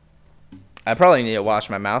ground. I probably need to wash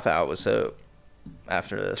my mouth out with soap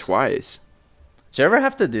after this. Twice. Did you ever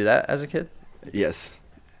have to do that as a kid? Yes.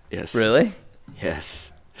 Really?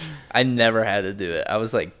 Yes. I never had to do it. I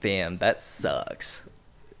was like, damn, that sucks.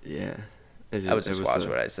 Yeah. I would just watch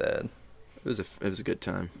what I said. It was a good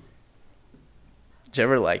time. Did you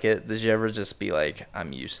ever like it? Did you ever just be like,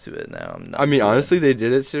 I'm used to it now? I'm not. I mean, honestly, they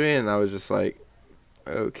did it to me, and I was just like,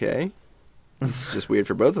 okay. It's just weird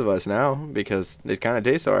for both of us now because it kind of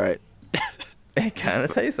tastes all right. It kind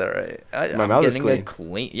of tastes all right. My mouth is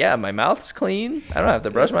clean. Yeah, my mouth's clean. I don't have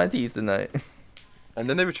to brush my teeth tonight. And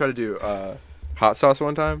then they would try to do hot sauce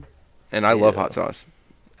one time, and I love hot sauce.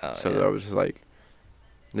 So I was just like,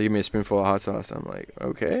 they give me a spoonful of hot sauce. I'm like,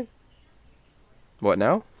 okay. What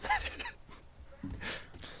now?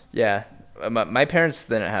 Yeah. My parents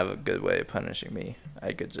didn't have a good way of punishing me.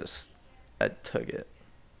 I took it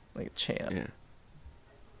like a champ. Yeah.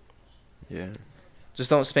 Yeah. Just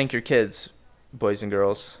don't spank your kids, boys and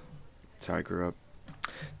girls. That's how I grew up.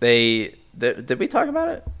 Did we talk about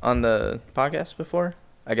it on the podcast before?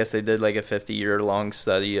 I guess they did like a 50-year-long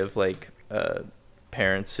study of like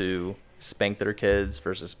parents who spanked their kids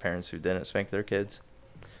versus parents who didn't spank their kids.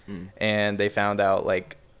 And they found out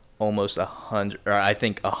like almost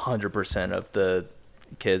 100% of the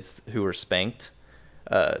kids who were spanked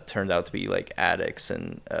turned out to be like addicts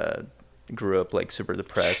and grew up like super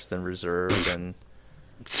depressed and reserved and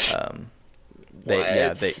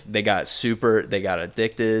they got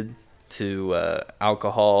addicted to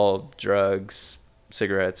alcohol, drugs,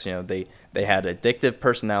 cigarettes. You know, they had addictive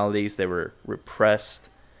personalities. They were repressed.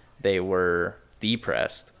 They were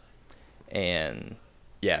depressed, and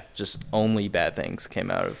yeah, just only bad things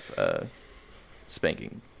came out of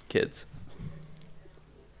spanking kids.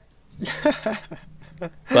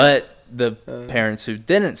 But the parents who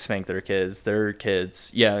didn't spank their kids,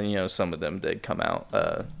 yeah, you know, some of them did come out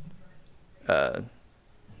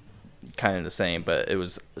kind of the same, but it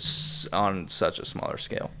was on such a smaller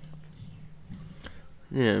scale.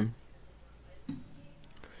 Yeah.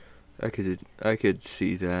 I could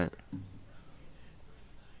see that.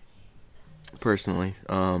 Personally.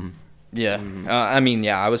 Yeah. I mean,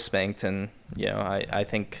 yeah, I was spanked, and, you know, I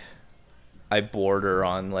think I border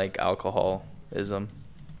on, like, alcoholism.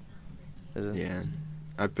 Yeah.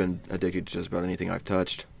 I've been addicted to just about anything I've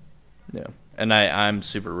touched. Yeah. And I'm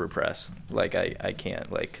super repressed. Like, I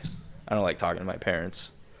can't, like, I don't like talking to my parents.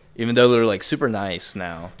 Even though they're, like, super nice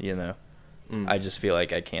now, you know. I just feel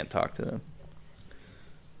like I can't talk to them.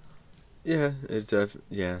 Yeah,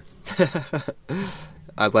 yeah.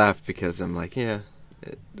 I laugh because I'm like,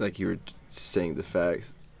 like you were saying the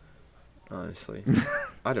facts. Honestly,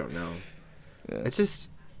 I don't know. Yeah. It's just,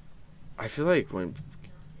 I feel like when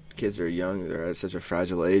kids are young, they're at such a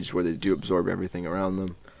fragile age where they do absorb everything around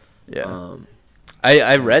them. Yeah.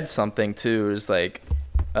 I read something too. It was like,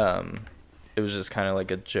 it was just kind of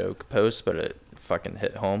like a joke post, but it fucking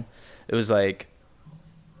hit home. It was like,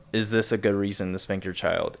 is this a good reason to spank your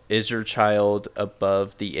child? Is your child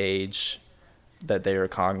above the age that they are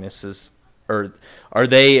cognizant, or are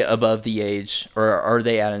they above the age, or are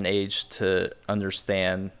they at an age to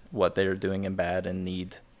understand what they are doing in bad and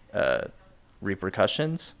need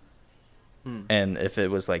repercussions? And if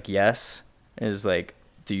it was like yes, it was like,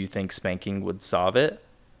 do you think spanking would solve it?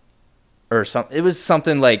 Or it was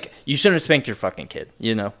something like, you shouldn't spank your fucking kid,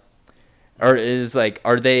 you know? Or is like,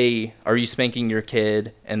 are you spanking your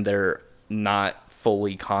kid and they're not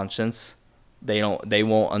fully conscious? They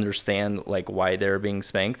won't understand like why they're being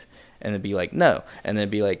spanked, and it'd be like, no, and then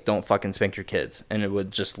it'd be like, don't fucking spank your kids, and it would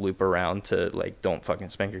just loop around to like, don't fucking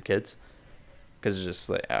spank your kids, because it's just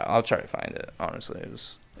like, I'll try to find it. Honestly, it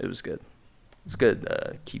was good. It's good.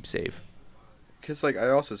 Keep safe. Cause like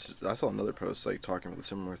I saw another post like talking about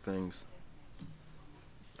similar things.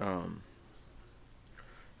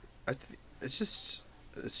 It's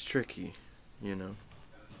tricky, you know.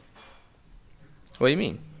 What do you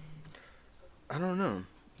mean? I don't know.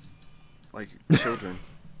 Like children.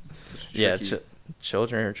 Yeah,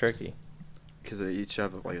 children are tricky. Because they each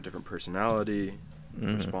have like a different personality,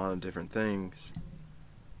 respond to different things.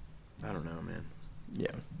 I don't know, man.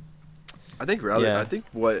 Yeah. I think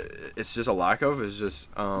what it's just a lack of is just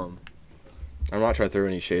I'm not trying to throw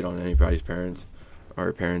any shade on anybody's parents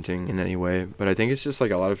or parenting in any way, but I think it's just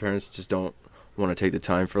like a lot of parents just don't want to take the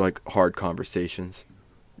time for like hard conversations.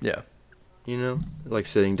 Yeah. You know, like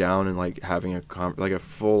sitting down and like having a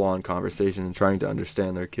full-on conversation and trying to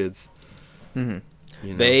understand their kids. Mm-hmm.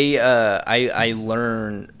 You know? I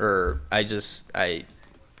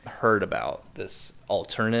heard about this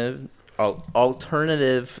alternative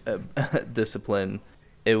discipline.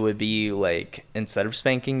 It would be like, instead of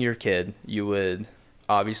spanking your kid, you would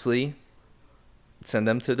obviously send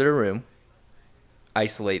them to their room,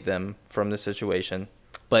 isolate them from the situation,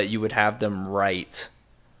 but you would have them write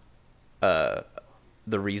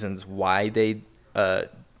the reasons why they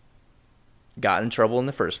got in trouble in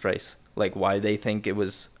the first place, like why they think it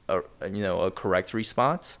was a correct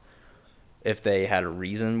response, if they had a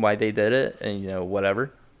reason why they did it, and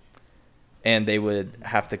whatever. And they would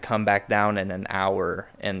have to come back down in an hour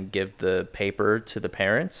and give the paper to the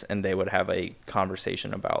parents, and they would have a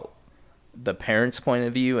conversation about the parents' point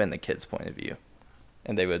of view and the kids' point of view.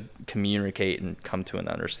 And they would communicate and come to an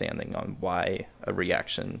understanding on why a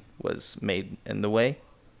reaction was made in the way.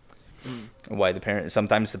 Why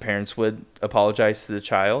sometimes the parents would apologize to the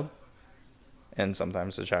child, and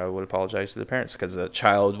sometimes the child would apologize to the parents, because the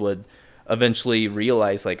child would eventually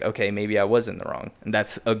realize, like, okay, maybe I was in the wrong. And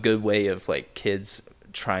that's a good way of, like, kids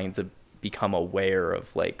trying to become aware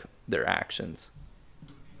of, like, their actions.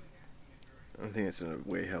 I think it's a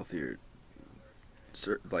way healthier,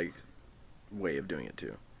 like, way of doing it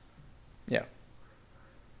too. Yeah.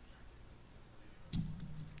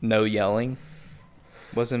 No yelling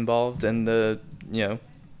was involved in the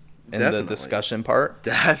the discussion part.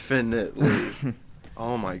 Definitely.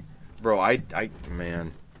 Oh my, bro, I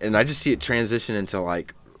man, and I just see it transition into,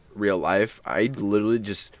 like, real life. I literally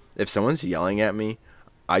just, if someone's yelling at me,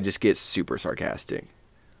 I just get super sarcastic.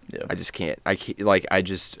 Yeah. I just can't.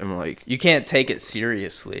 I'm like, you can't take it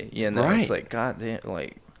seriously. Right. It's like, God damn,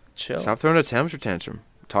 like, chill. Stop throwing a temper tantrum.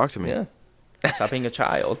 Talk to me. Yeah. Stop being a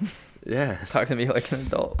child. Yeah. Talk to me like an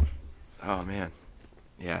adult. Oh man.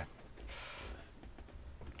 Yeah.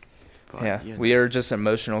 But, yeah. We are just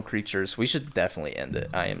emotional creatures. We should definitely end it.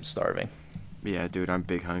 I am starving. Yeah, dude. I'm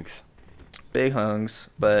big hunks. Big hunks.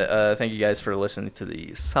 But thank you guys for listening to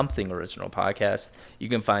the Something Original podcast. You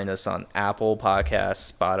can find us on Apple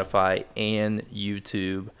Podcasts, Spotify, and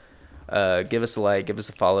YouTube. Give us a like, give us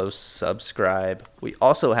a follow, subscribe. We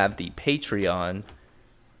also have the Patreon.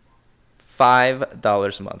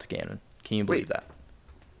 $5 a month, Gannon. Can you believe that?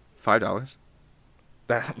 $5?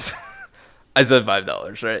 I said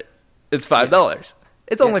 $5, right? It's $5. Yes.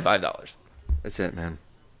 It's only $5. That's it, man.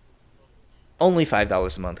 Only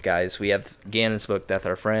 $5 a month, guys. We have Gannon's book, Death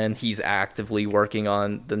Our Friend. He's actively working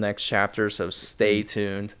on the next chapter, so stay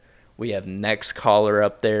tuned. We have Next Caller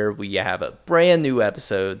up there. We have a brand new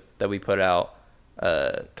episode that we put out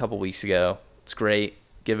a couple weeks ago. It's great.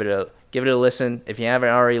 Give it a listen. If you haven't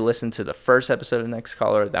already listened to the first episode of Next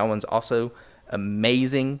Caller, that one's also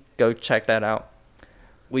amazing. Go check that out.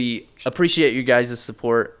 We appreciate you guys'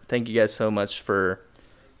 support. Thank you guys so much for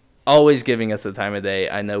always giving us the time of day.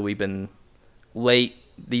 I know we've been late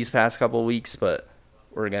these past couple weeks, but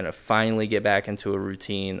we're going to finally get back into a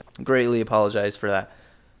routine. Greatly apologize for that.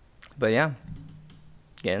 But yeah.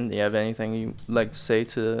 Again, do you have anything you'd like to say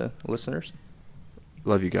to the listeners?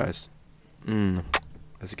 Love you guys.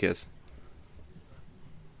 As a kiss.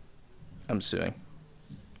 I'm suing.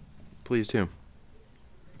 Please do.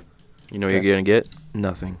 You know what you're going to get?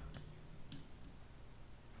 Nothing.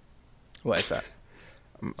 Why is that?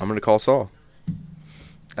 I'm going to call Saul.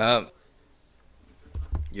 You're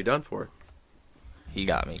done for. He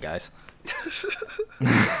got me, guys.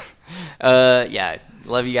 Yeah.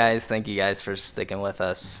 Love you guys. Thank you guys for sticking with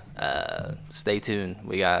us. Stay tuned.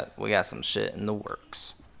 We got some shit in the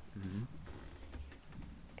works. Mm-hmm.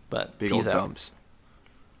 But big peace old out. dumps.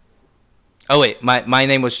 Oh wait, my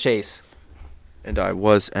name was Chase. And I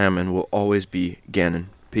am and will always be Gannon.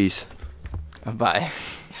 Peace. Bye.